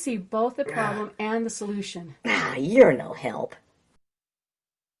 You'll see both the problem and the solution. You're no help.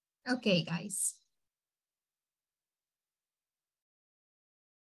 Okay, guys.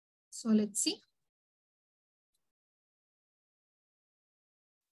 So let's see.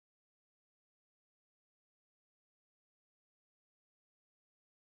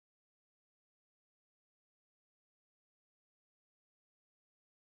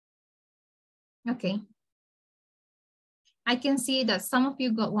 Okay. I can see that some of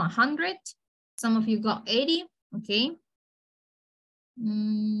you got 100, some of you got 80, okay.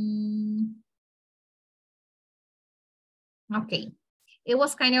 Okay, it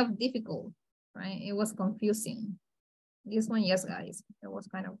was kind of difficult, right? It was confusing. This one, yes, guys, it was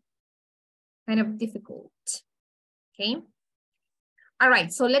kind of difficult, okay. All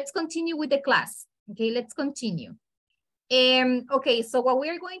right, so let's continue with the class, okay, let's continue. Okay, so what we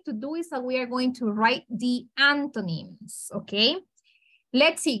are going to do is that we are going to write the antonyms, okay?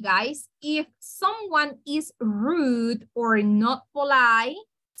 Let's see, guys. If someone is rude or not polite,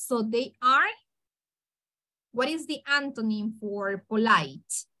 so they are, what is the antonym for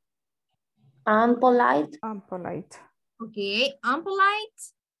polite? Unpolite. Unpolite. Okay,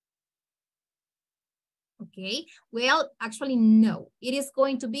 unpolite. Okay, well, actually, no. It is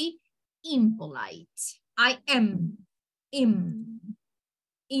going to be impolite. I am.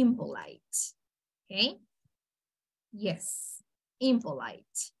 Impolite, okay? Yes,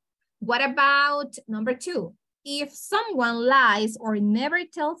 impolite. What about number 2? If someone lies or never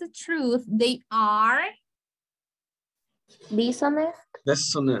tells the truth, they are? Dishonest.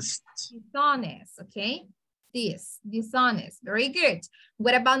 Dishonest. Dishonest, okay? Dishonest, very good.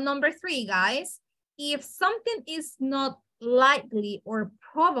 What about number 3, guys? If something is not likely or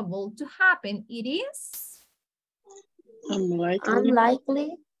probable to happen, it is?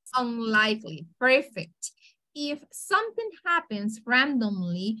 Unlikely. Unlikely, perfect. If something happens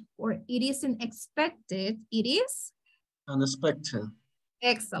randomly or it isn't expected, it is? Unexpected.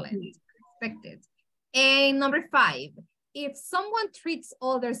 Excellent, expected. And number 5, if someone treats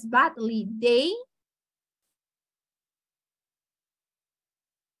others badly, they?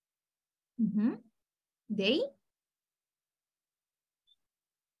 They?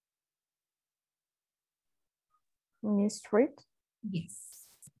 Mistreat. Yes.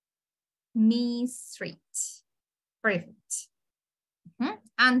 Mistreat. Perfect.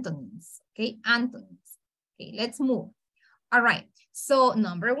 Antonyms, okay, antonyms. Okay, let's move. All right, so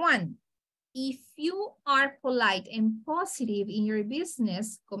number one, if you are polite and positive in your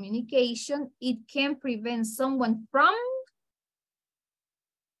business communication, it can prevent someone from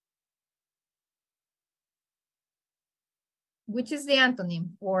which is the antonym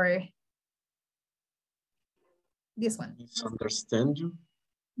for this one? Misunderstand you?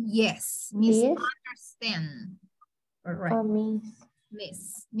 Yes, misunderstand. All right.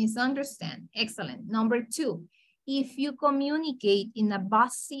 Misunderstand. Excellent. Number two, if you communicate in a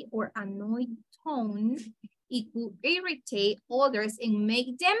bossy or annoyed tone, it will irritate others and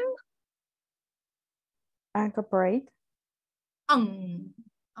make them uncooperate.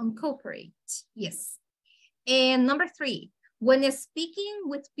 Uncooperate. Yes. And number three, when speaking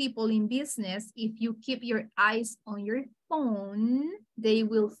with people in business, if you keep your eyes on your phone, they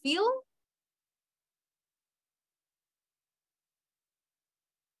will feel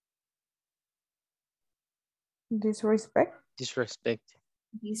disrespect. Disrespect.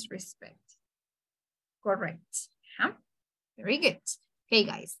 Correct. Huh? Very good. Okay,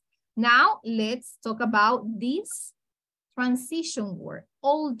 guys. Now let's talk about this transition word,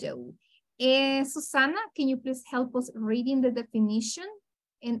 although. Susana, can you please help us reading the definition?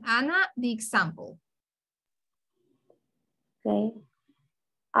 And Anna, the example. Okay.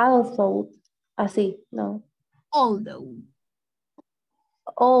 Although, así, no. Although.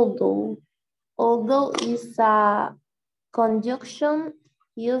 Although is a conjunction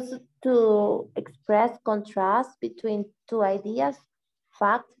used to express contrast between two ideas,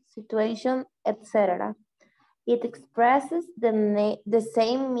 fact, situation, etc. It expresses the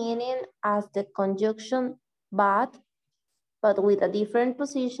same meaning as the conjunction but with a different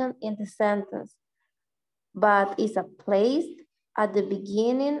position in the sentence. But is placed at the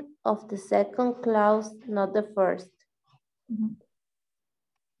beginning of the second clause, not the first. Mm-hmm.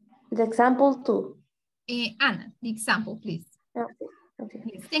 The example two. Anna, the example, please. Okay.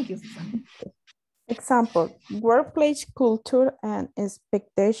 Yes, thank you, Susana. Example, workplace culture and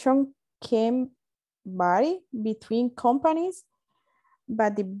expectation can vary between companies,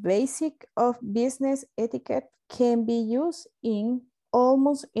 but the basic of business etiquette can be used in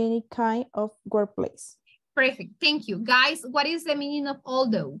almost any kind of workplace. Perfect, thank you. Guys, what is the meaning of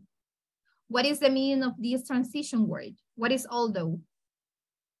although? What is the meaning of this transition word? What is although?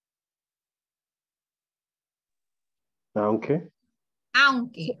 Aunque,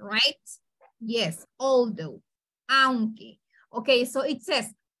 right? Yes, although, aunque. Okay, so it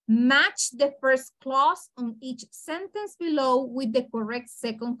says, match the first clause on each sentence below with the correct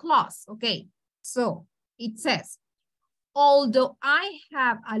second clause. Okay, so it says, although I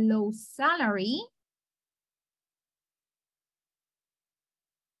have a low salary,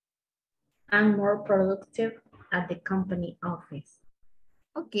 I'm more productive at the company office.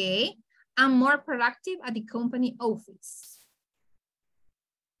 Okay, I'm more productive at the company office.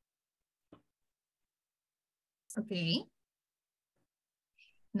 Okay.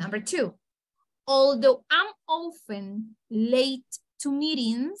 Number two, although I'm often late to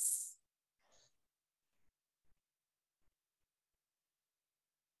meetings,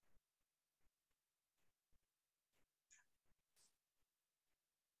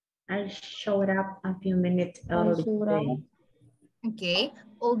 I showed up a few minutes early today. Okay,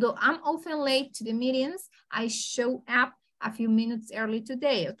 although I'm often late to the meetings, I show up a few minutes early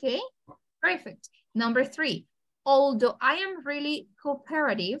today, okay? Perfect. Number three, although I am really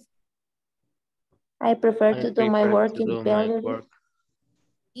cooperative, I prefer to do my work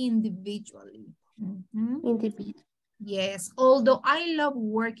individually. Mm-hmm. Individually. Yes, although I love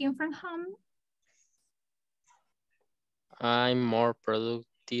working from home, I'm more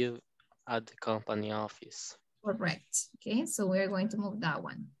productive at the company office. correct. Okay, so we're going to move that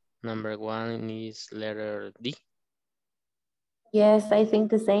one. Number one is letter D. Yes, I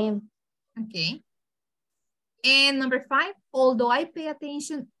think the same. Okay. And number five, although I pay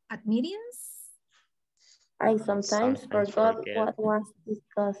attention at meetings, I sometimes forgot what was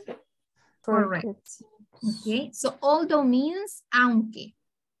discussed. correct. Okay, so although means aunque.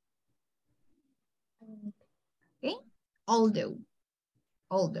 Okay, although.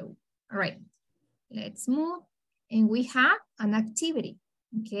 All right, let's move. And we have an activity,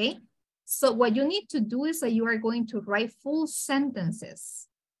 okay? So what you need to do is that you are going to write full sentences,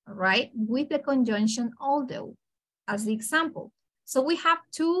 all right? With the conjunction although as the example. So we have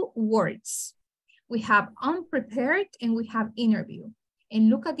two words. We have unprepared and we have interview. And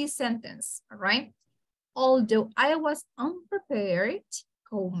look at this sentence, all right? Although I was unprepared,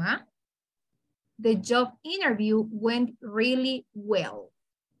 comma, the job interview went really well.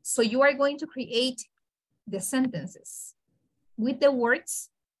 So you are going to create the sentences with the words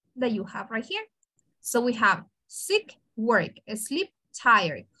that you have right here. So we have sick, work, sleep,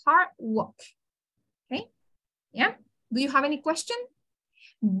 tired, car, walk. Okay, yeah. Do you have any question?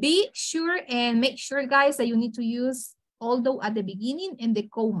 Be sure and make sure, guys, that you need to use although at the beginning and the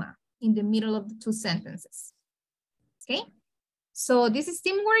comma in the middle of the two sentences. Okay, so this is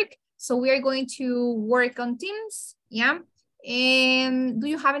teamwork. So we are going to work on teams, yeah. And do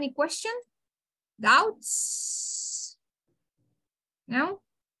you have any question? Doubts? No?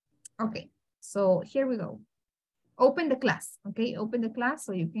 Okay, so here we go. Open the class, okay? Open the class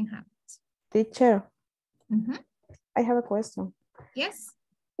so you can have it. Teacher, Mm-hmm. I have a question. Yes.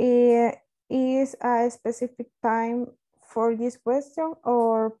 Is a specific time for this question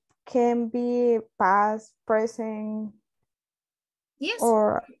or can be past, present, yes,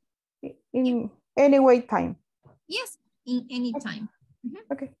 or in any way time? Yes, in any time.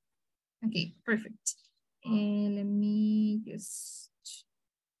 Mm-hmm. Okay. Okay, perfect. And let me just...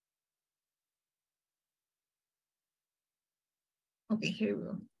 Okay, here we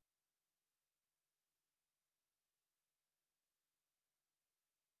go.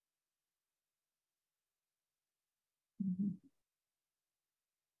 Mm-hmm.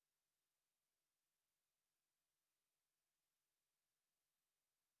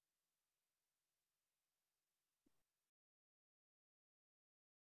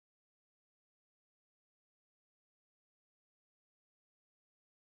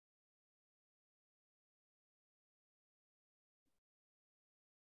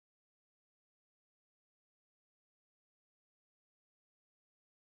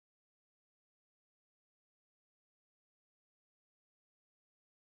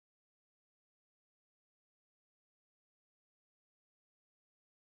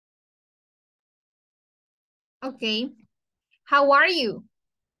 Okay, how are you?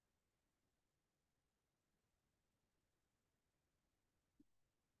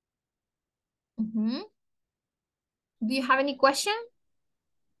 Mm-hmm. Do you have any question?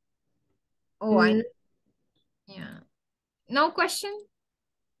 Oh, yeah. No question?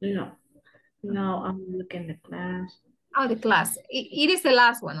 No. No, I'm looking at the class. Oh, the class. It is the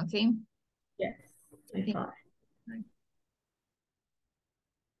last one, okay? Yes, I Okay. thought.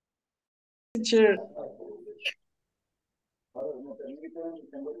 Teacher.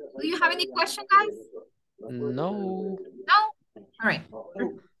 Do you have any question, guys? No. No? All right.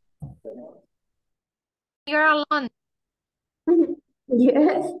 You're alone.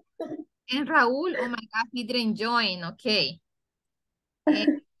 Yes. And Raul, oh my God, he didn't join. Okay.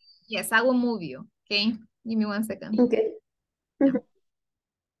 Yes, I will move you. Okay. Give me 1 second. Okay. Yeah.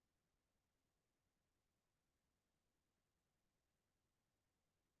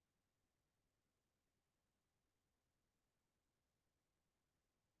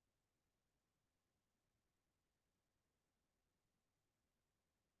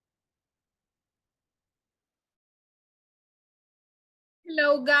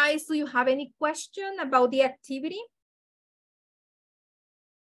 Hello, guys. Do you have any question about the activity?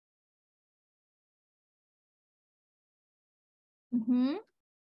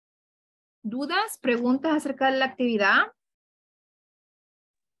 ¿Dudas? ¿Preguntas acerca de la actividad?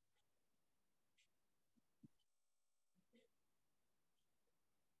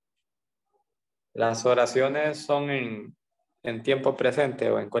 Las oraciones son en tiempo presente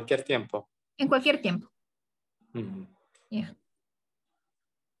o en cualquier tiempo. En cualquier tiempo. Mm. Yeah.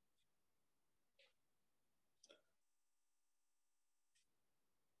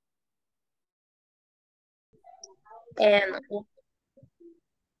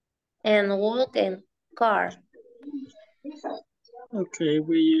 And walk and car. Okay,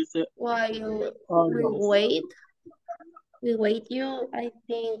 we use it. While we wait you, I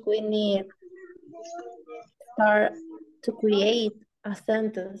think we need start to create a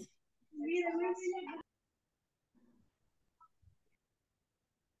sentence.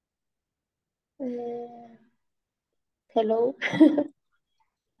 Hello.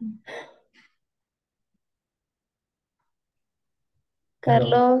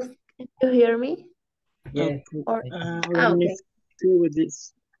 Carlos, can you hear me? Yes. Or, Let me okay. see with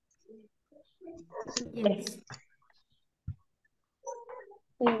this. Yes.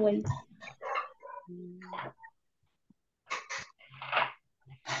 We wait.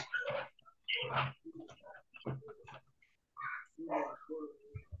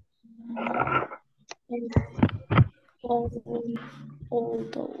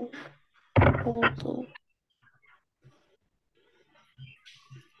 Although.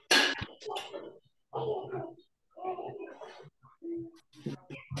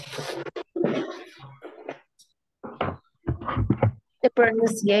 The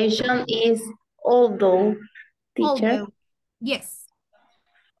pronunciation is although, teacher. Yes.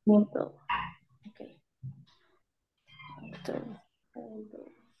 Punto. Okay.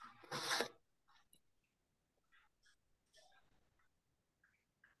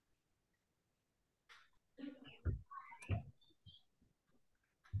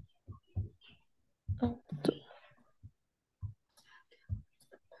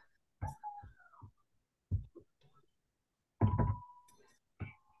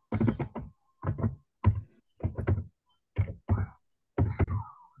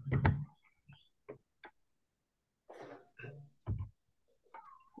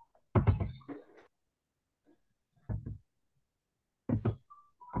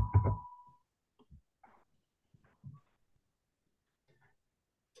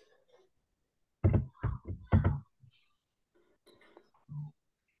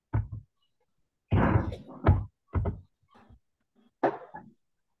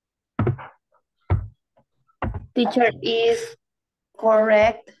 Teacher, is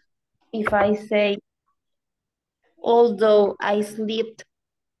correct if I say, although I slept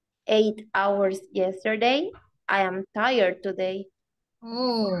 8 hours yesterday, I am tired today.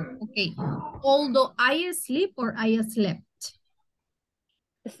 Oh, okay. Although I sleep or I slept?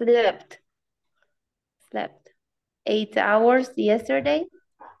 Slept 8 hours yesterday.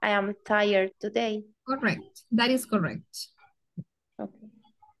 I am tired today. Correct. That is correct. Okay.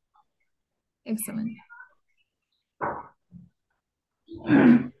 Excellent.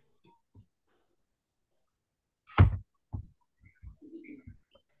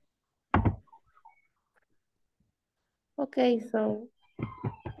 Okay, so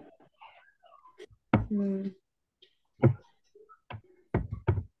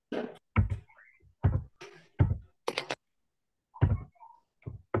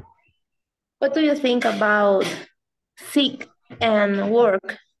what do you think about sick and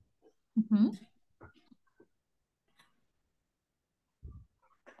work?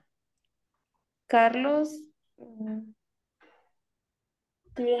 Carlos,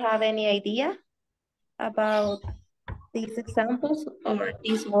 do you have any idea about these examples or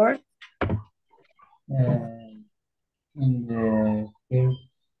this word? In the first,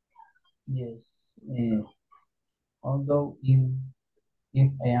 yes. Although if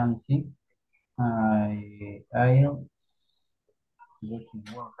I am sick, I'll go to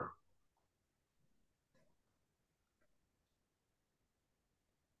work.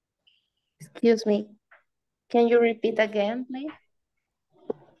 Excuse me. Can you repeat again, please?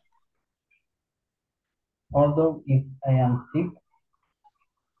 Although if I am sick,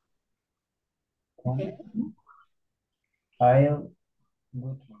 I'll go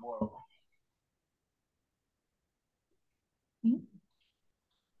to work.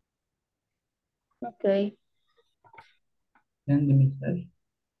 Okay. Send the message.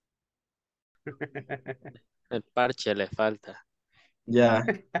 El parche le falta. Yeah.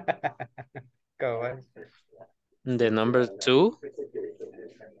 The number 2.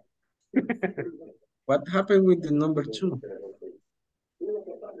 What happened with the number 2?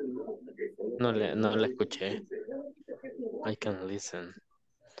 No le escuché. I can listen.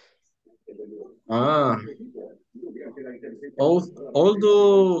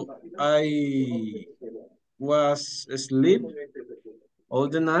 Although I was asleep all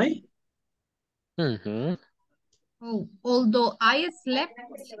the night. Oh, although I slept.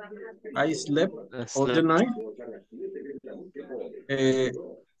 I slept all the night.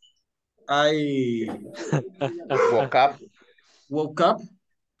 I woke up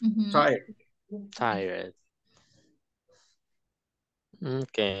tired. Tired.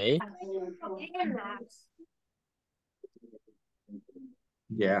 Okay.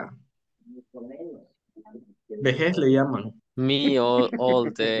 Yeah. Vejez le llaman. Me all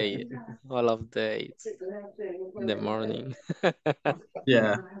day, all of days, in the morning.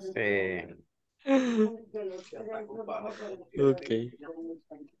 Yeah. Okay.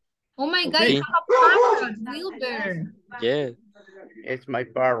 Oh my God, Okay. you have a parrot, Wilbur. Yeah. It's my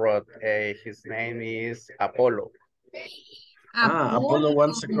parrot. His name is Apollo. Apollo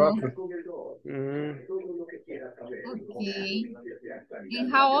wants a cracker. Okay.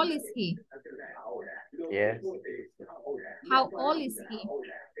 And how old is he? Yes. How old is he?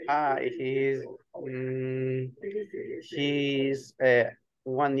 He's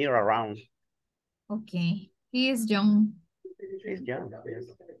 1 year around. Okay. He is young. He's young. Yes.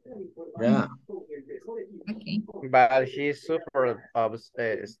 Yeah. Okay. But he's super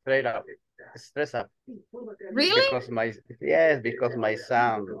stressed up. Really? Because my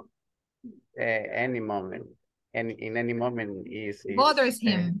son any moment and in any moment is Bothers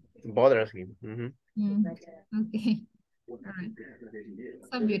him. Bothers him. Okay. All right.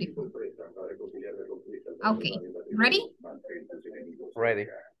 So beautiful. Okay. Ready? Ready.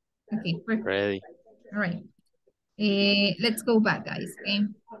 Okay, perfect. Ready. All right. Let's go back, guys. Okay.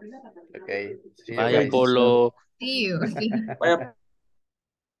 Okay. See you Bye, guys. Apollo. See you.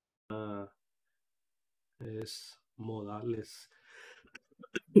 Es modales.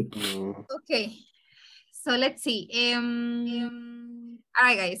 Okay. So let's see. All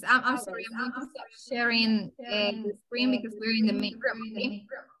right, guys. I'm sorry. I'm going to stop sharing the screen because we're in the main room.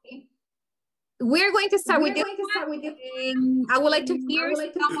 Okay. We're going to start with this one. I would like to hear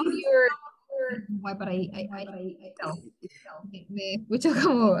some of your. Why? But tell. Mucho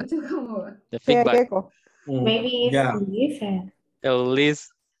como. The feedback. Maybe it's Yeah. different. At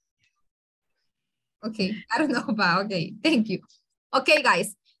least. Okay, I don't know about. Okay, thank you. Okay,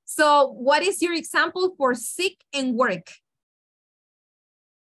 guys. So, what is your example for sick and work?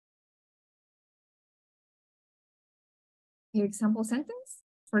 Your example sentence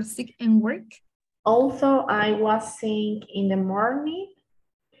for sick and work? Also, I was sick in the morning.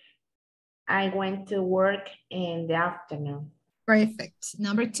 I went to work in the afternoon. Perfect.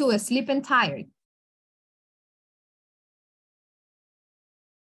 Number 2, asleep and tired.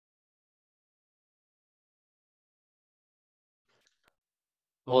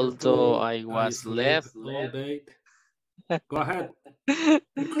 Although I was sleep left. all day. Go ahead.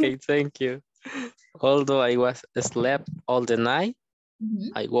 Okay, thank you. Although I was slept all the night,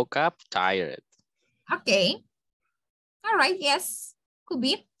 I woke up tired. Okay. All right, yes, could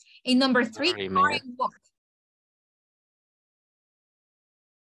be. And number 3, Sorry, car man. and walk.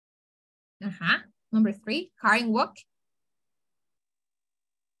 Number 3, car and walk.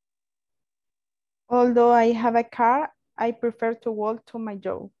 Although I have a car, I prefer to walk to my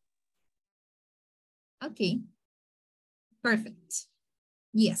job. Okay. Perfect.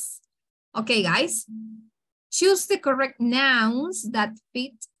 Yes. Okay, guys. Choose the correct nouns that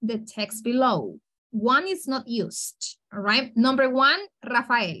fit the text below. 1 is not used. All right. Number 1,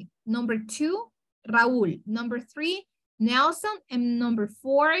 Rafael. Number 2, Raúl. Number 3, Nelson. And number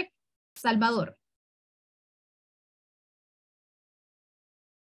 4, Salvador.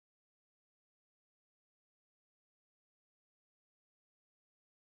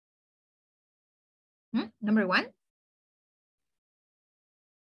 Number 1.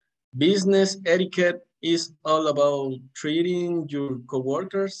 Business etiquette is all about treating your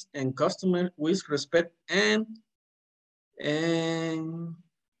coworkers and customers with respect and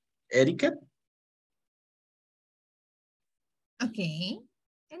etiquette. Okay.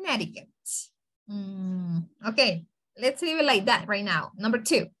 And etiquette. Okay. Let's leave it like that right now. Number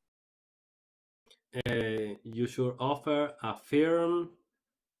 2. You should offer a firm,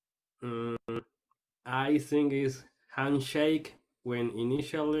 I think is handshake when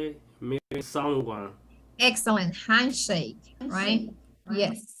initially meeting someone. Excellent. Handshake, right?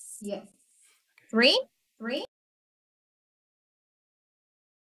 Yes. Yes. 3.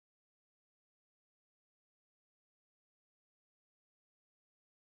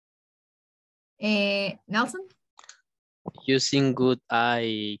 Nelson? Using good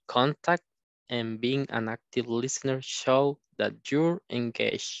eye contact and being an active listener show that you're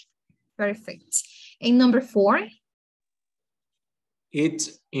engaged. Perfect. And number 4?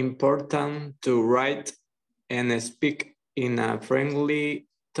 It's important to write and speak in a friendly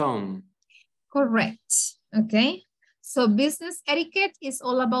tone. Correct. Okay. So business etiquette is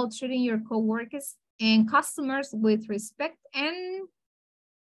all about treating your coworkers and customers with respect and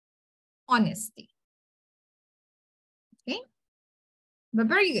honesty. Okay. But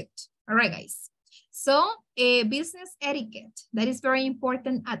very good. All right, guys. So business etiquette, that is very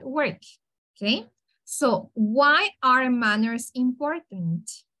important at work. Okay. So why are manners important?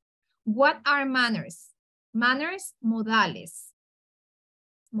 What are manners? Manners, modales.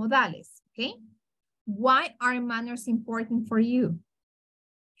 Modales, okay? Why are manners important for you?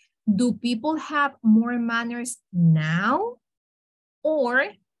 Do people have more manners now or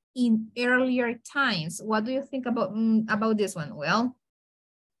in earlier times? What do you think about this one? Well,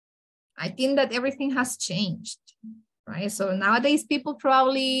 I think that everything has changed, right? So nowadays people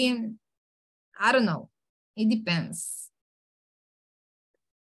probably, I don't know, it depends.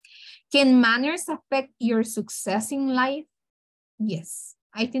 Can manners affect your success in life? Yes,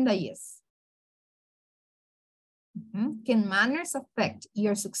 I think that yes. Can manners affect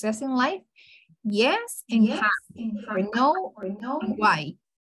your success in life? Yes, and how? Or no, and why?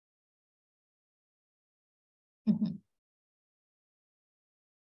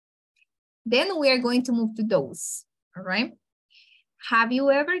 Then we are going to move to those, all right? Have you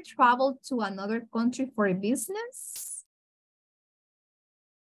ever traveled to another country for a business?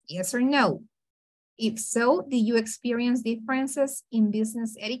 Yes or no? If so, did you experience differences in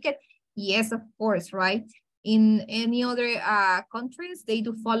business etiquette? Yes, of course, right? In any other countries, they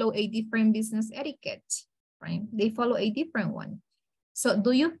do follow a different business etiquette, right? They follow a different one. So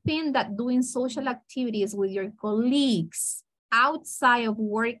do you think that doing social activities with your colleagues outside of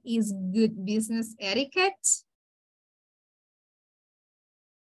work is good business etiquette?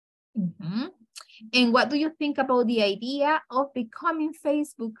 And what do you think about the idea of becoming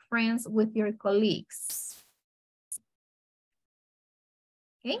Facebook friends with your colleagues?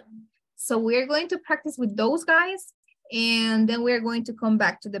 Okay, so we're going to practice with those guys, and then we're going to come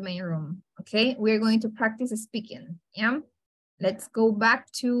back to the main room. Okay, we're going to practice speaking. Yeah, let's go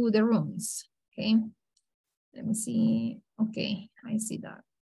back to the rooms. Okay, let me see. Okay, I see that.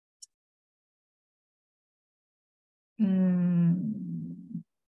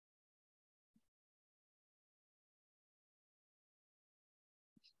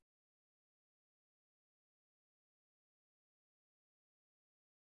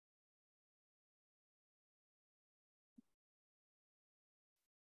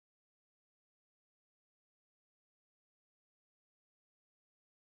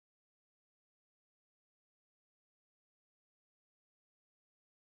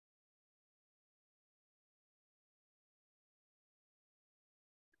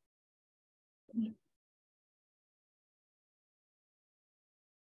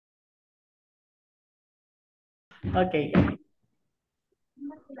 Okay.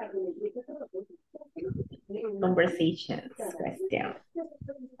 Conversations question.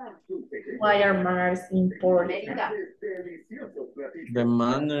 Why are manners important? The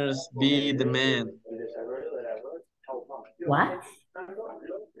manners be the man. What?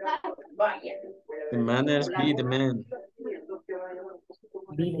 The manners be the man.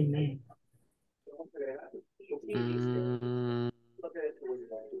 Be the man.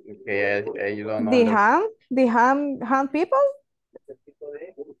 Okay, you don't know. The hand people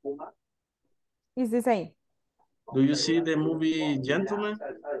is the same. Do you see the movie Gentleman?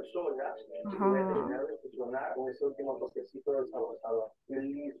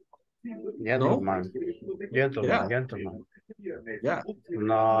 Gentleman. No? Gentleman, gentleman. Yeah.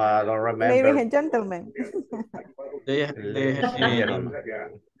 No, I don't remember. Ladies and gentlemen. They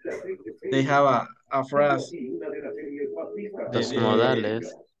have a phrase. Los modales.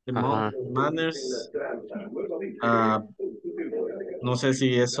 The manners. No sé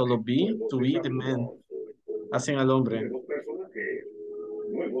si es solo be, to be the man. Hacen al hombre.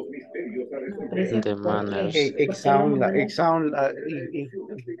 The manners. It sounds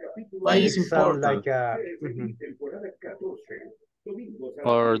Why is important? like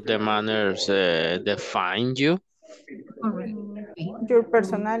Or the manners define you. Your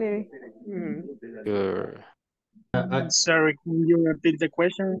personality. Your Sorry, can you repeat the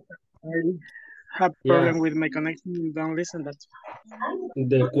question? I have problem with my connection and don't listen. That's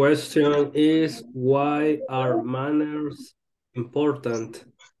The question is, why are manners important?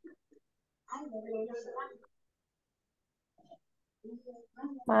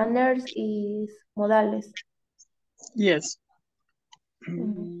 Manners is modales. yes.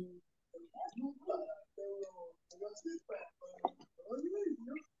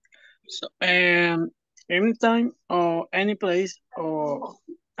 So, anytime or any place or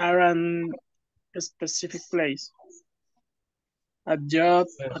around a specific place, a job,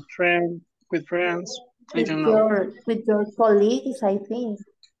 a trend with friends. I don't know. With your colleagues, I think.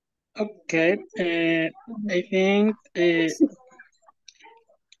 Okay, I think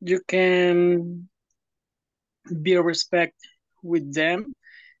you can be respect with them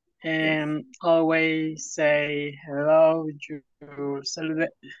and always say hello. You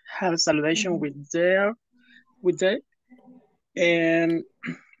have a salutation with them, and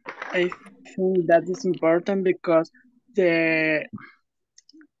I think that is important because the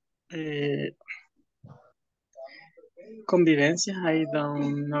convivencia, I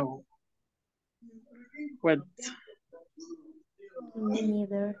don't know what. Me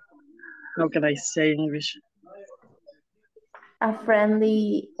neither. How can I say in English? A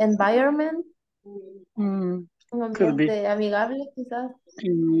friendly environment. Un Could be. ambiente amigable, quizás.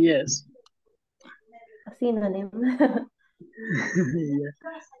 Yes. A synonym.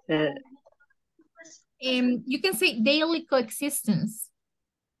 Yeah. You can say daily coexistence.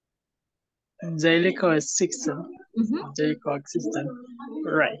 Daily coexistence. Daily coexistence.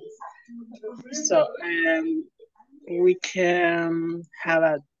 Right. So we can have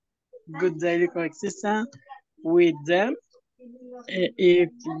a good daily coexistence with them if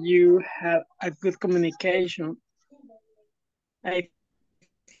you have a good communication. I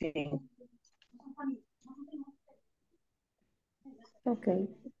think. Okay.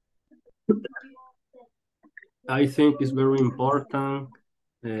 I think it's very important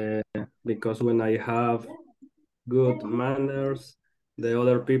because when I have good manners, the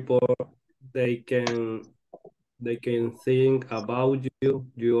other people, they can think about you.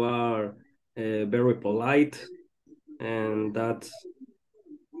 You are very polite, and that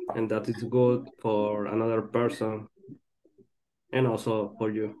is good for another person and also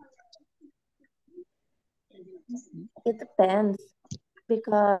for you. It depends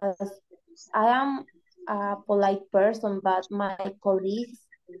because I am a polite person, but my colleagues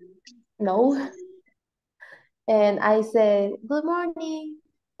no. And I say good morning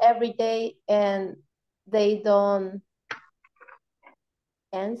every day, and they don't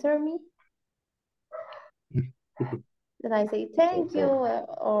answer me. Then I say thank you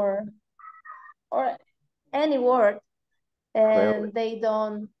or any word, and they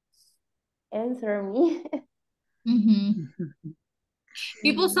don't answer me.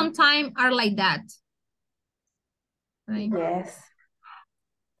 People sometimes are like that. Right? Yes.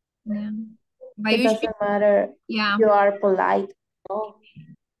 Yeah. But It doesn't matter. Yeah. You are polite. Oh.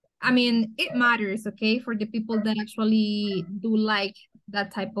 I mean, it matters, okay, for the people that actually do like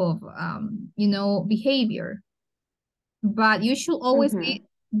that type of, you know, behavior. But you should always be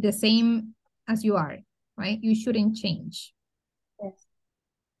the same as you are, right? You shouldn't change. Yes.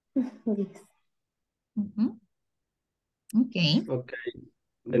 Yes. Okay. Okay.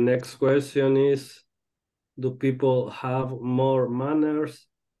 The next question is, do people have more manners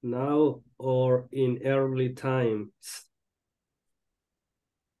now or in early times?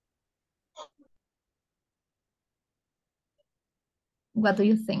 What do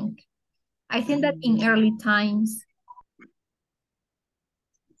you think? I think that in early times.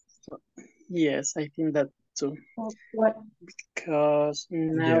 Yes, I think that too. What? Because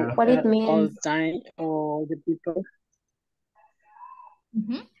now Yeah. What it all means? the time, all the people.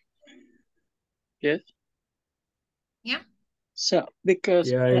 Yes. Yeah. So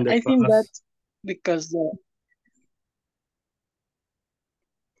because Yeah, in the I think that past. because the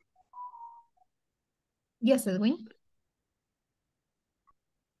Yes, Edwin.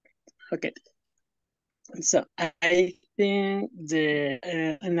 okay. So I think the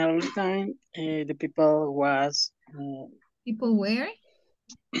in early time the people was people were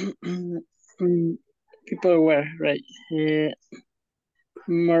people were right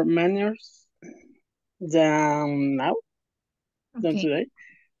more manners than now than today,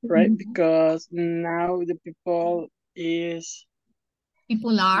 right? Because now the people is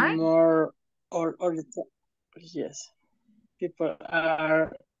are more or the yes, people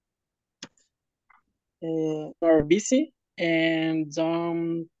are more busy and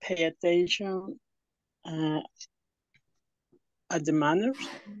don't pay attention at the manners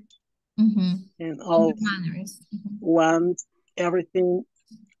and all manners. want everything,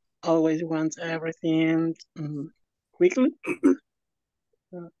 always want everything quickly.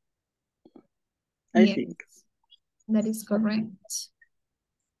 I think that is correct.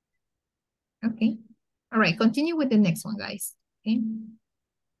 Okay. All right. Continue with the next one, guys. Okay.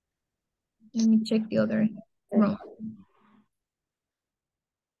 Let me check the other row.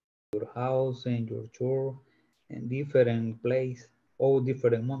 Your house and your chore in different place or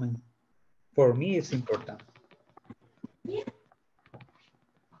different moment. For me, it's important.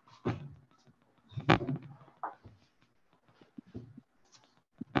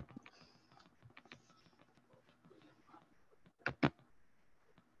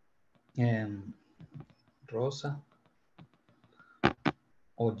 Rosa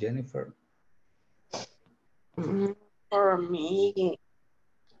or Jennifer. For me,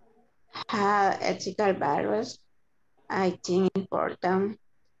 ethical values, I think important.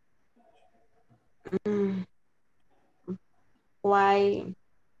 Why?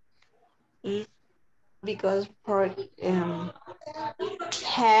 Because for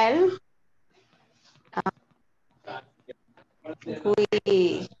health,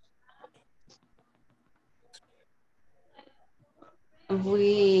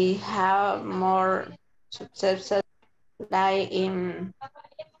 we have more success like in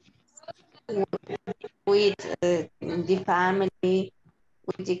with the family,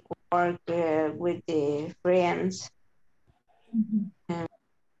 with the work, with the friends,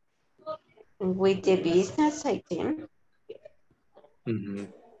 with the business, I think.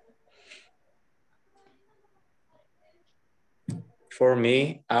 For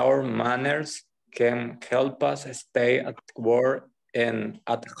me, our manners can help us stay at work and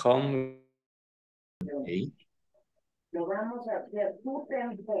at home. Okay. Logramos hacer súper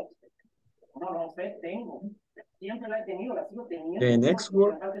perfecto. No sé, tengo. Siempre la he tenido, la sigo teniendo.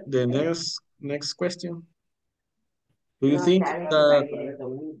 The next question. Do you think that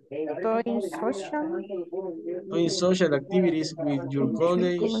doing social activities with your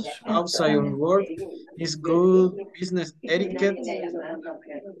colleagues outside of work is good business etiquette?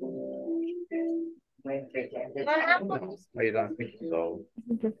 I don't think so.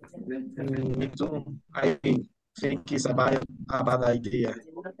 Me too. I think it's a bad idea.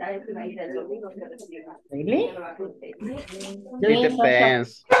 Really? It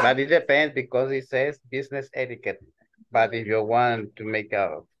depends, but it depends because it says business etiquette. But if you want to make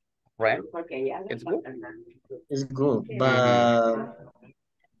a friend, it's good. It's good, but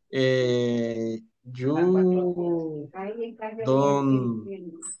you don't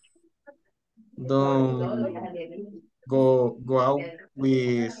go out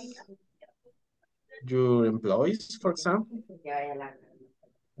with your employees, for example.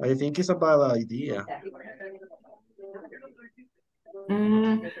 I think it's a bad idea.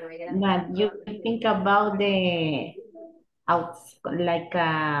 But you think about the like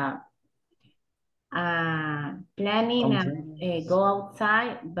planning and go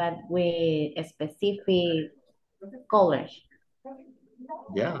outside, but with a specific college.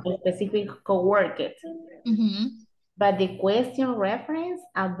 Yeah. Specific co-workers. But the question reference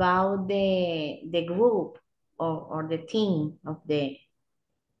about the group or the team of the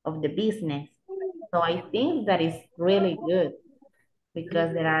business. So I think that is really good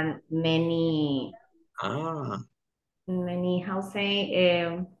because there are many how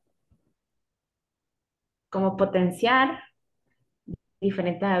say como potenciar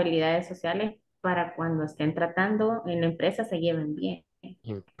diferentes habilidades sociales para cuando estén tratando en la empresa se lleven bien.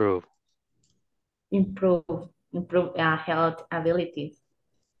 Improve health abilities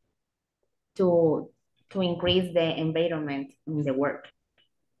to increase the environment in the work.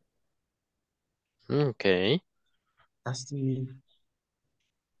 Okay. That's the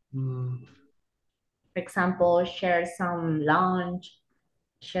For example, share some lunch,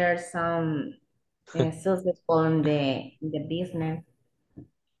 share some successful in the business,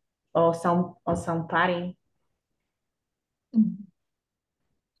 or some party.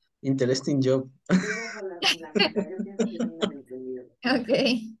 interesting job.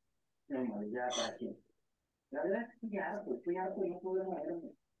 Okay.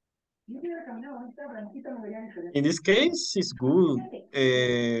 In this case, it's good.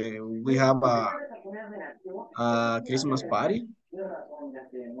 We have a Christmas party,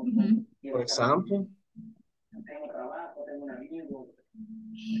 for example.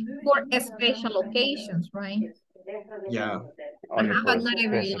 For special occasions, right? Yeah. But not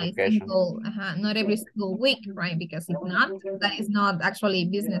every not every single week, right? Because if not, that is not actually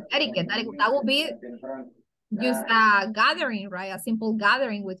business etiquette. That will be just a gathering, right? A simple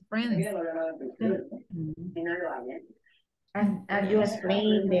gathering with friends. As you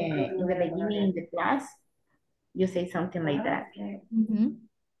explained in the beginning in the class, you say something like that.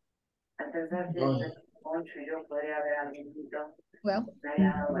 Well,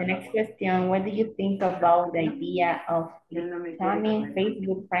 the next question, what do you think about the idea of becoming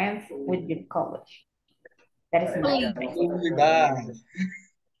Facebook friends with your college? That is my really bad.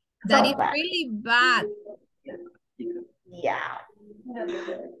 That is really bad. Yeah.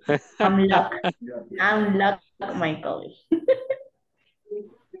 Unlock my college.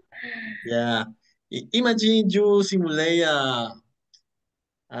 Yeah. Imagine you simulate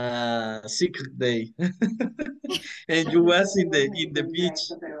a secret day and you was in the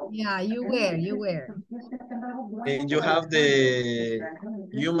beach. Yeah, you were. And you have the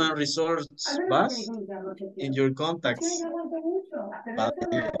human resource bus in your contacts.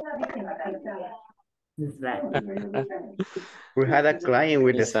 We had a client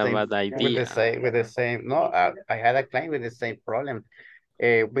with the It's a same bad idea. with the same. No, I had a client with the same problem.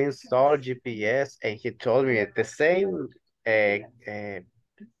 We installed GPS, and he told me the same.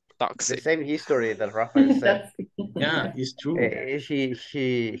 Toxic. The same history that Rafael said. Yeah, it's true.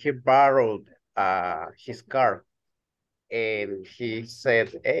 He borrowed his car, and he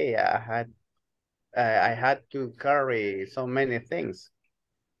said, "Hey, I had to carry so many things.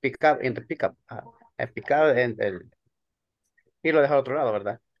 Pickup in the pickup, pickup en el y lo dejó al otro lado,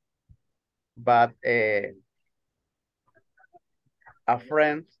 ¿verdad?" But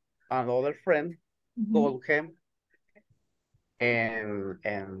another friend, called him and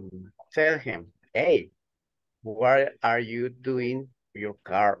tell him, "Hey, why are you doing your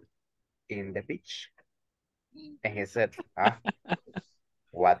car in the beach?" And he said,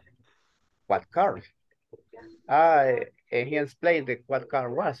 what car? And he explained what car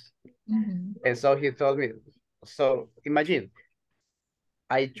was. And so he told me, so imagine,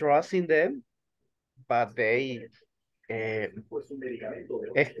 I trust in them, but they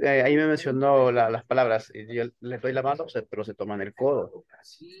ahí me mencionó las palabras, y yo le doy la mano, pero se toman el codo.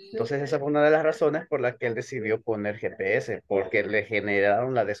 Entonces esa fue una de las razones por las que él decidió poner GPS, porque le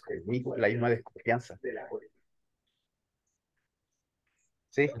generaron la misma desconfianza.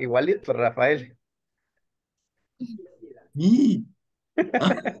 Sí, igualito, Rafael.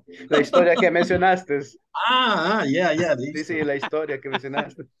 La historia que mencionaste. Yeah. Sí, la historia que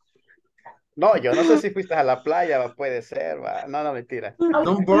mencionaste. No, yo no sé si fuiste a la playa, puede ser, va. No, mentira.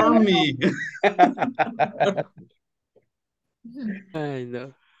 Don't burn me. I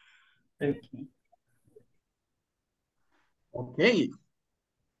know. Okay.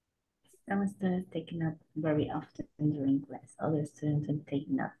 Some students take note very often during class. Other students don't take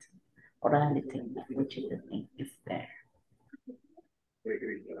note or only take note, which is the thing is there.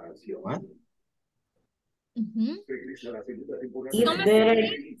 What? It's better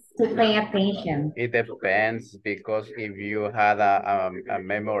to pay attention. It depends, because if you had a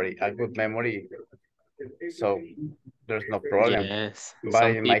good memory, so there's no problem. Yes.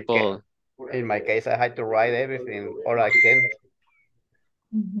 But Some people. in my case, I had to write everything, or I can't.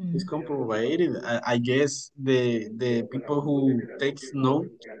 It's complicated. I guess the people who takes note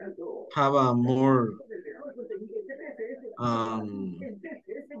have a more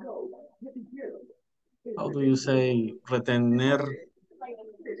how do you say retener?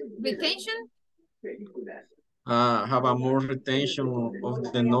 Retention? Have a more retention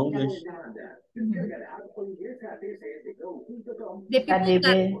of the knowledge. The people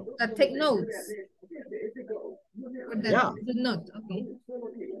that take notes. Or that do not, okay.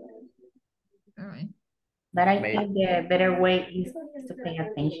 All right. But I think the better way is to pay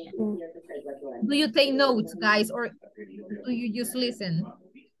attention. Do you take notes, guys, or do you just listen?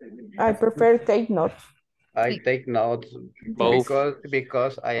 I prefer take notes. I take notes Both.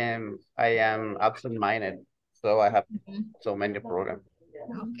 because I am absent-minded, so I have so many programs.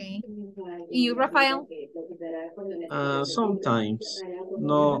 Okay. You, Rafael? Sometimes,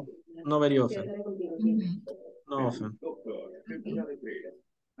 no very often. No often. Okay.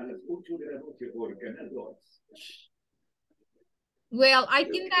 Well, I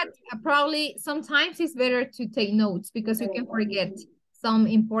think that probably sometimes it's better to take notes because you can forget some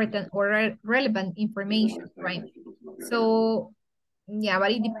important or relevant information, right? So, yeah,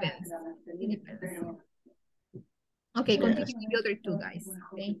 but it depends. It depends. Okay, continue with the other two, guys.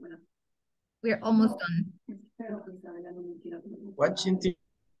 Okay, we're almost done. Watching TV.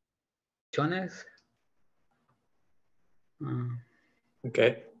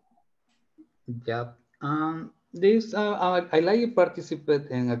 Okay. Yeah. This I like to participate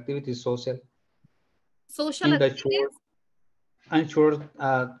in activities social. Social activities. I'm sure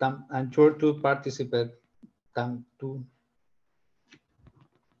to participate. To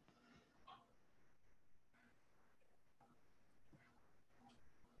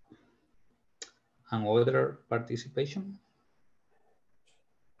and other participation.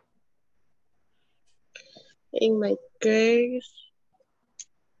 In my case,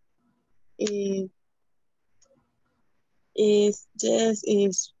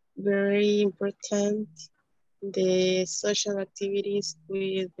 is very important. The social activities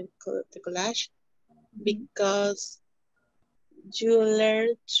with the collage, because you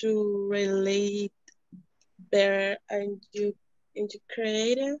learn to relate better, and you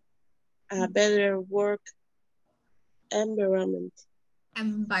create a better work environment.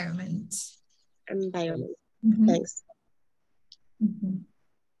 Thanks.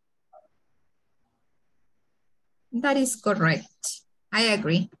 That is correct. I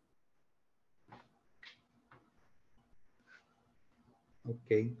agree.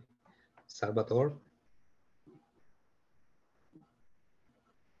 Okay. Salvador.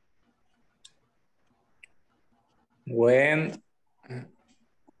 When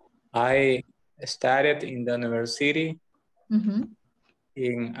I studied in the university,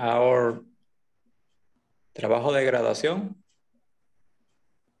 in our trabajo de graduación.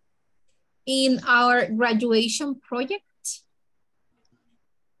 In our graduation project.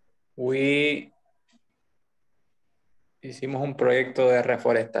 We hicimos un proyecto de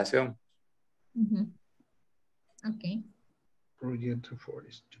reforestación. Okay. Project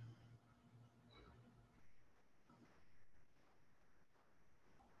reforest.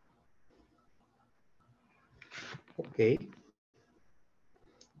 Okay.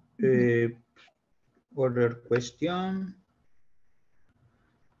 Other question.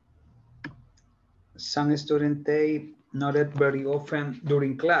 Some students take noted very often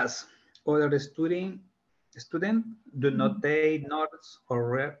during class. Other student do not take notes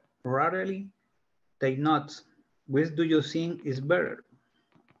or rarely take notes. Which do you think is better?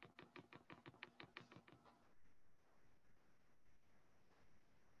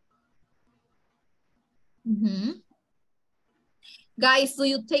 Guys, do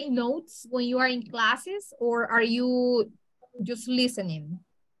you take notes when you are in classes or are you just listening?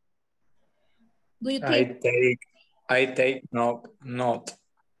 Do you take? I take note.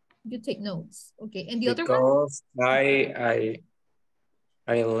 You take notes. Okay. And the other one? Because I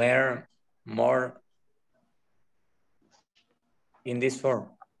learn more in this form.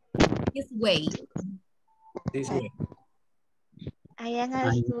 This way. This way. I am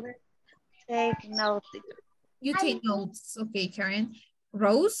a student. Take notes. You take notes. Okay, Karen.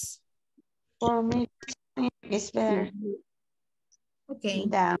 Rose? For me, it's better. Okay.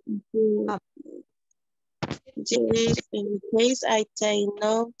 Yes, in case I take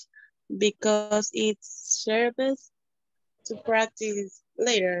note because it's service to practice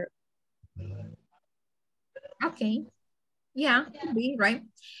later. Okay. Yeah, could be, right?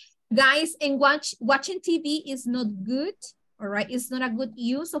 Guys, and watching TV is not good, all right? It's not a good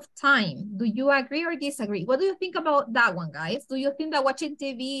use of time. Do you agree or disagree? What do you think about that one, guys? Do you think that watching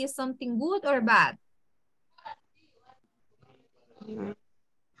TV is something good or bad?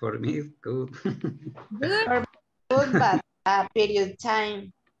 For me, it's good. Good? Or good, but a period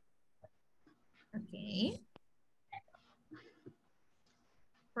time. Okay.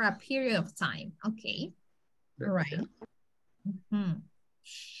 For a period of time. Okay. All right.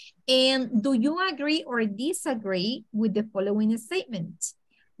 And do you agree or disagree with the following statement?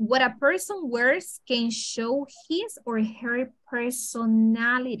 What a person wears can show his or her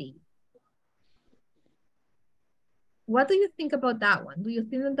personality. What do you think about that one? Do you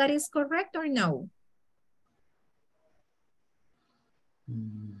think that that is correct or no?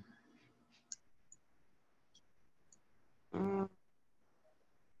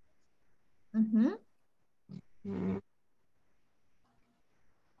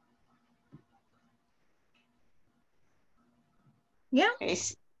 Yeah.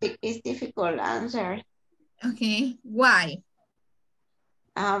 It's difficult answer. Okay. Why?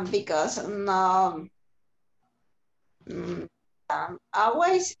 Because no,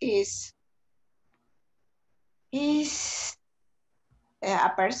 always is a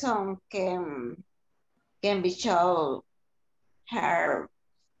person can be shown her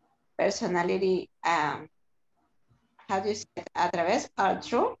personality. How do you say it? A través or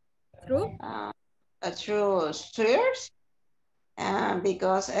through? Through? Through spheres.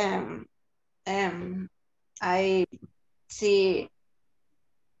 Because I see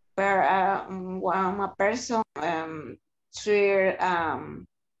where one person sphere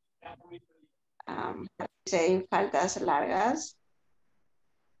say faldas largas.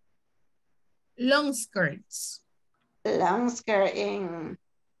 Long skirts. Long skirt in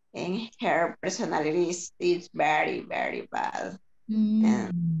her personality is very, very bad.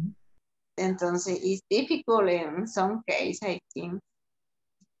 And entonces it's difficult in some cases, I think.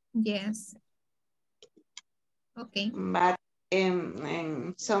 Yes. Okay. But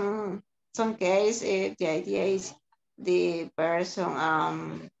in some cases, the idea is the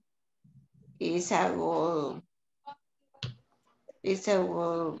person is a good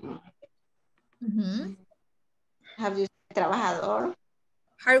have you trabajador.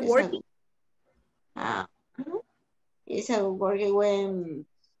 Hardworking. Is a good working when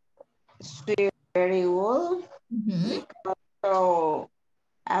very good. So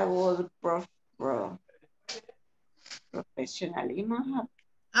I would professionalism.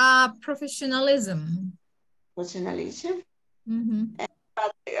 Professionalism. Professionalism.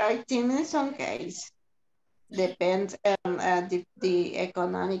 But I think in some case depends on the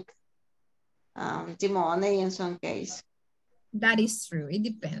economic, the money in some case. That is true. It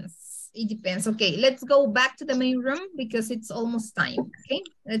depends. It depends. Okay, let's go back to the main room because it's almost time. Okay,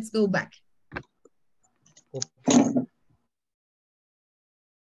 let's go back.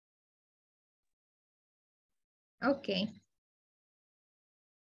 Okay.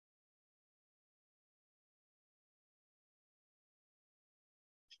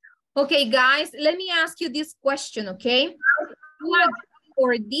 Okay, guys, let me ask you this question, okay? Do you agree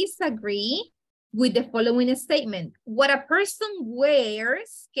or disagree with the following statement? What a person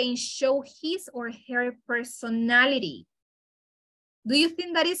wears can show his or her personality. Do you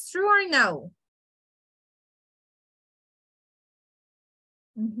think that is true or no?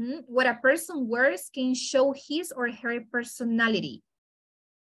 What a person wears can show his or her personality.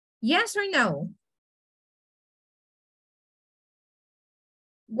 Yes or no?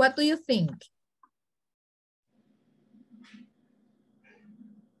 What do you think?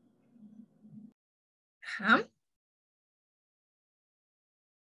 Huh?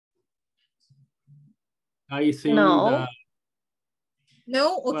 I think No. that...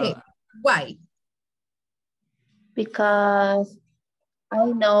 No? Okay. Well, why? Because I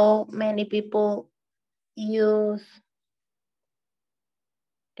know many people use,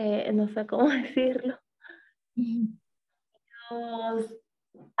 no sé cómo decirlo. Use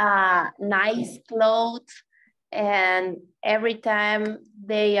nice clothes, and every time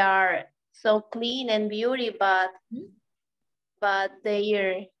they are so clean and beauty, but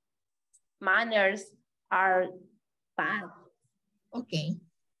their manners are bad. Okay.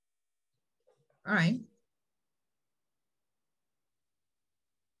 All right.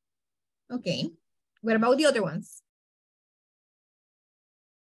 Okay. What about the other ones?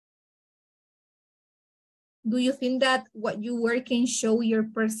 Do you think that what you wear can show your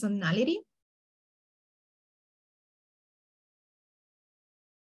personality?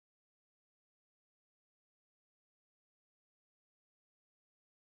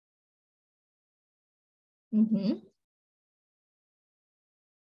 Mm-hmm.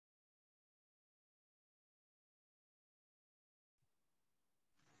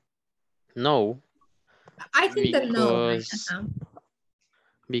 No. I think that no. Right?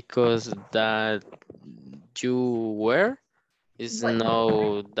 Because that you wear is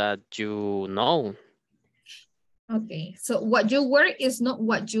know that you know. Okay, so what you wear is not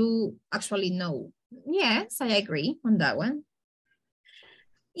what you actually know. Yes, I agree on that one.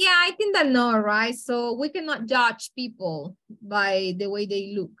 Yeah, I think that no, right? So we cannot judge people by the way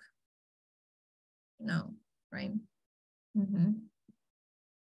they look. No, right? Mm-hmm.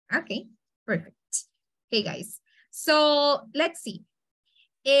 Okay, perfect. Okay, guys. So let's see.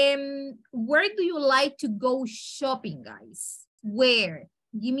 Where do you like to go shopping, guys? Where?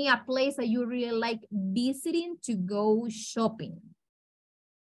 Give me a place that you really like visiting to go shopping.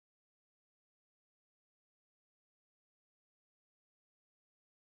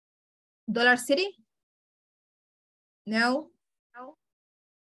 Dollar City? No? No.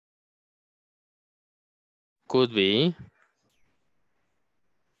 Could be.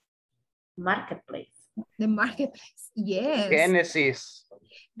 Marketplace. The marketplace, yes. Genesis.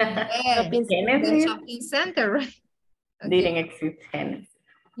 Yes. The shopping center, right? Okay. Didn't exist Genesis.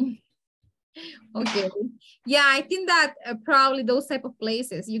 Okay. Yeah, I think that probably those type of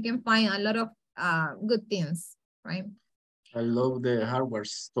places you can find a lot of good things, right? I love the hardware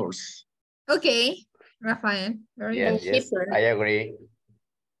stores. Okay, Rafael. Very Yes, good. yes, I agree.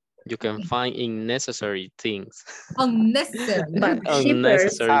 You can find unnecessary things. Unnecessary.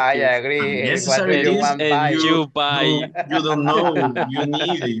 Unnecessary I things. agree. What do Unnecessary you things, want and buy? you buy. You don't know you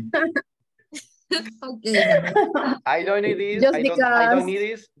need it. Okay, guys. I don't need this. Just I because. don't need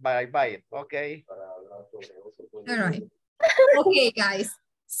this, but I buy it. Okay. All right. Okay, guys.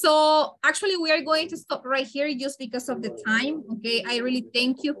 So actually we are going to stop right here just because of the time. Okay, I really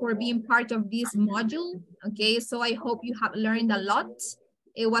thank you for being part of this module. Okay, so I hope you have learned a lot.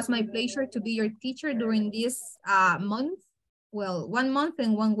 It was my pleasure to be your teacher during this month. Well, 1 month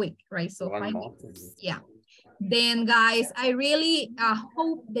and 1 week, right? So 5 weeks. Yeah. Then guys, I really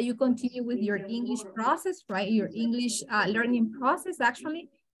hope that you continue with your English process, right? Your English learning process actually.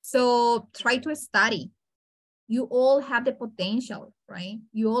 So try to study. You all have the potential, right?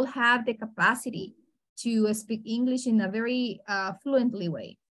 You all have the capacity to speak English in a very fluently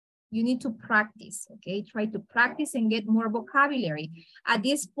way. You need to practice, okay? Try to practice and get more vocabulary. At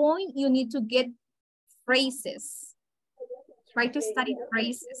this point, you need to get phrases. Try to study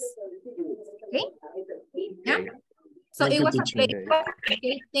phrases, okay? Yeah. So it was a pleasure.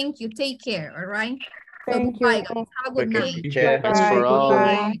 Okay, thank you. Take care, all right? Thank so, you. guys. Have a good night. Thanks for all.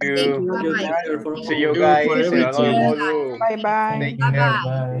 Thank you. Bye-bye. See you guys in another module. Bye-bye. Thank you.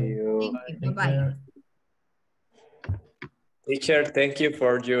 Bye-bye. Thank you. Bye-bye. Teacher, thank you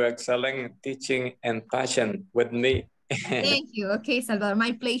for your excellent teaching and passion with me. Thank you. Okay, Salvador,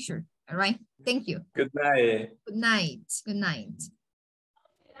 my pleasure. All right. Thank you. Good night. Good night. Good night.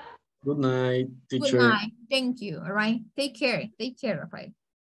 Good night, teacher. Good night. Thank you. All right. Take care. Take care, Rafael.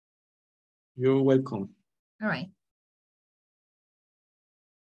 You're welcome. All right.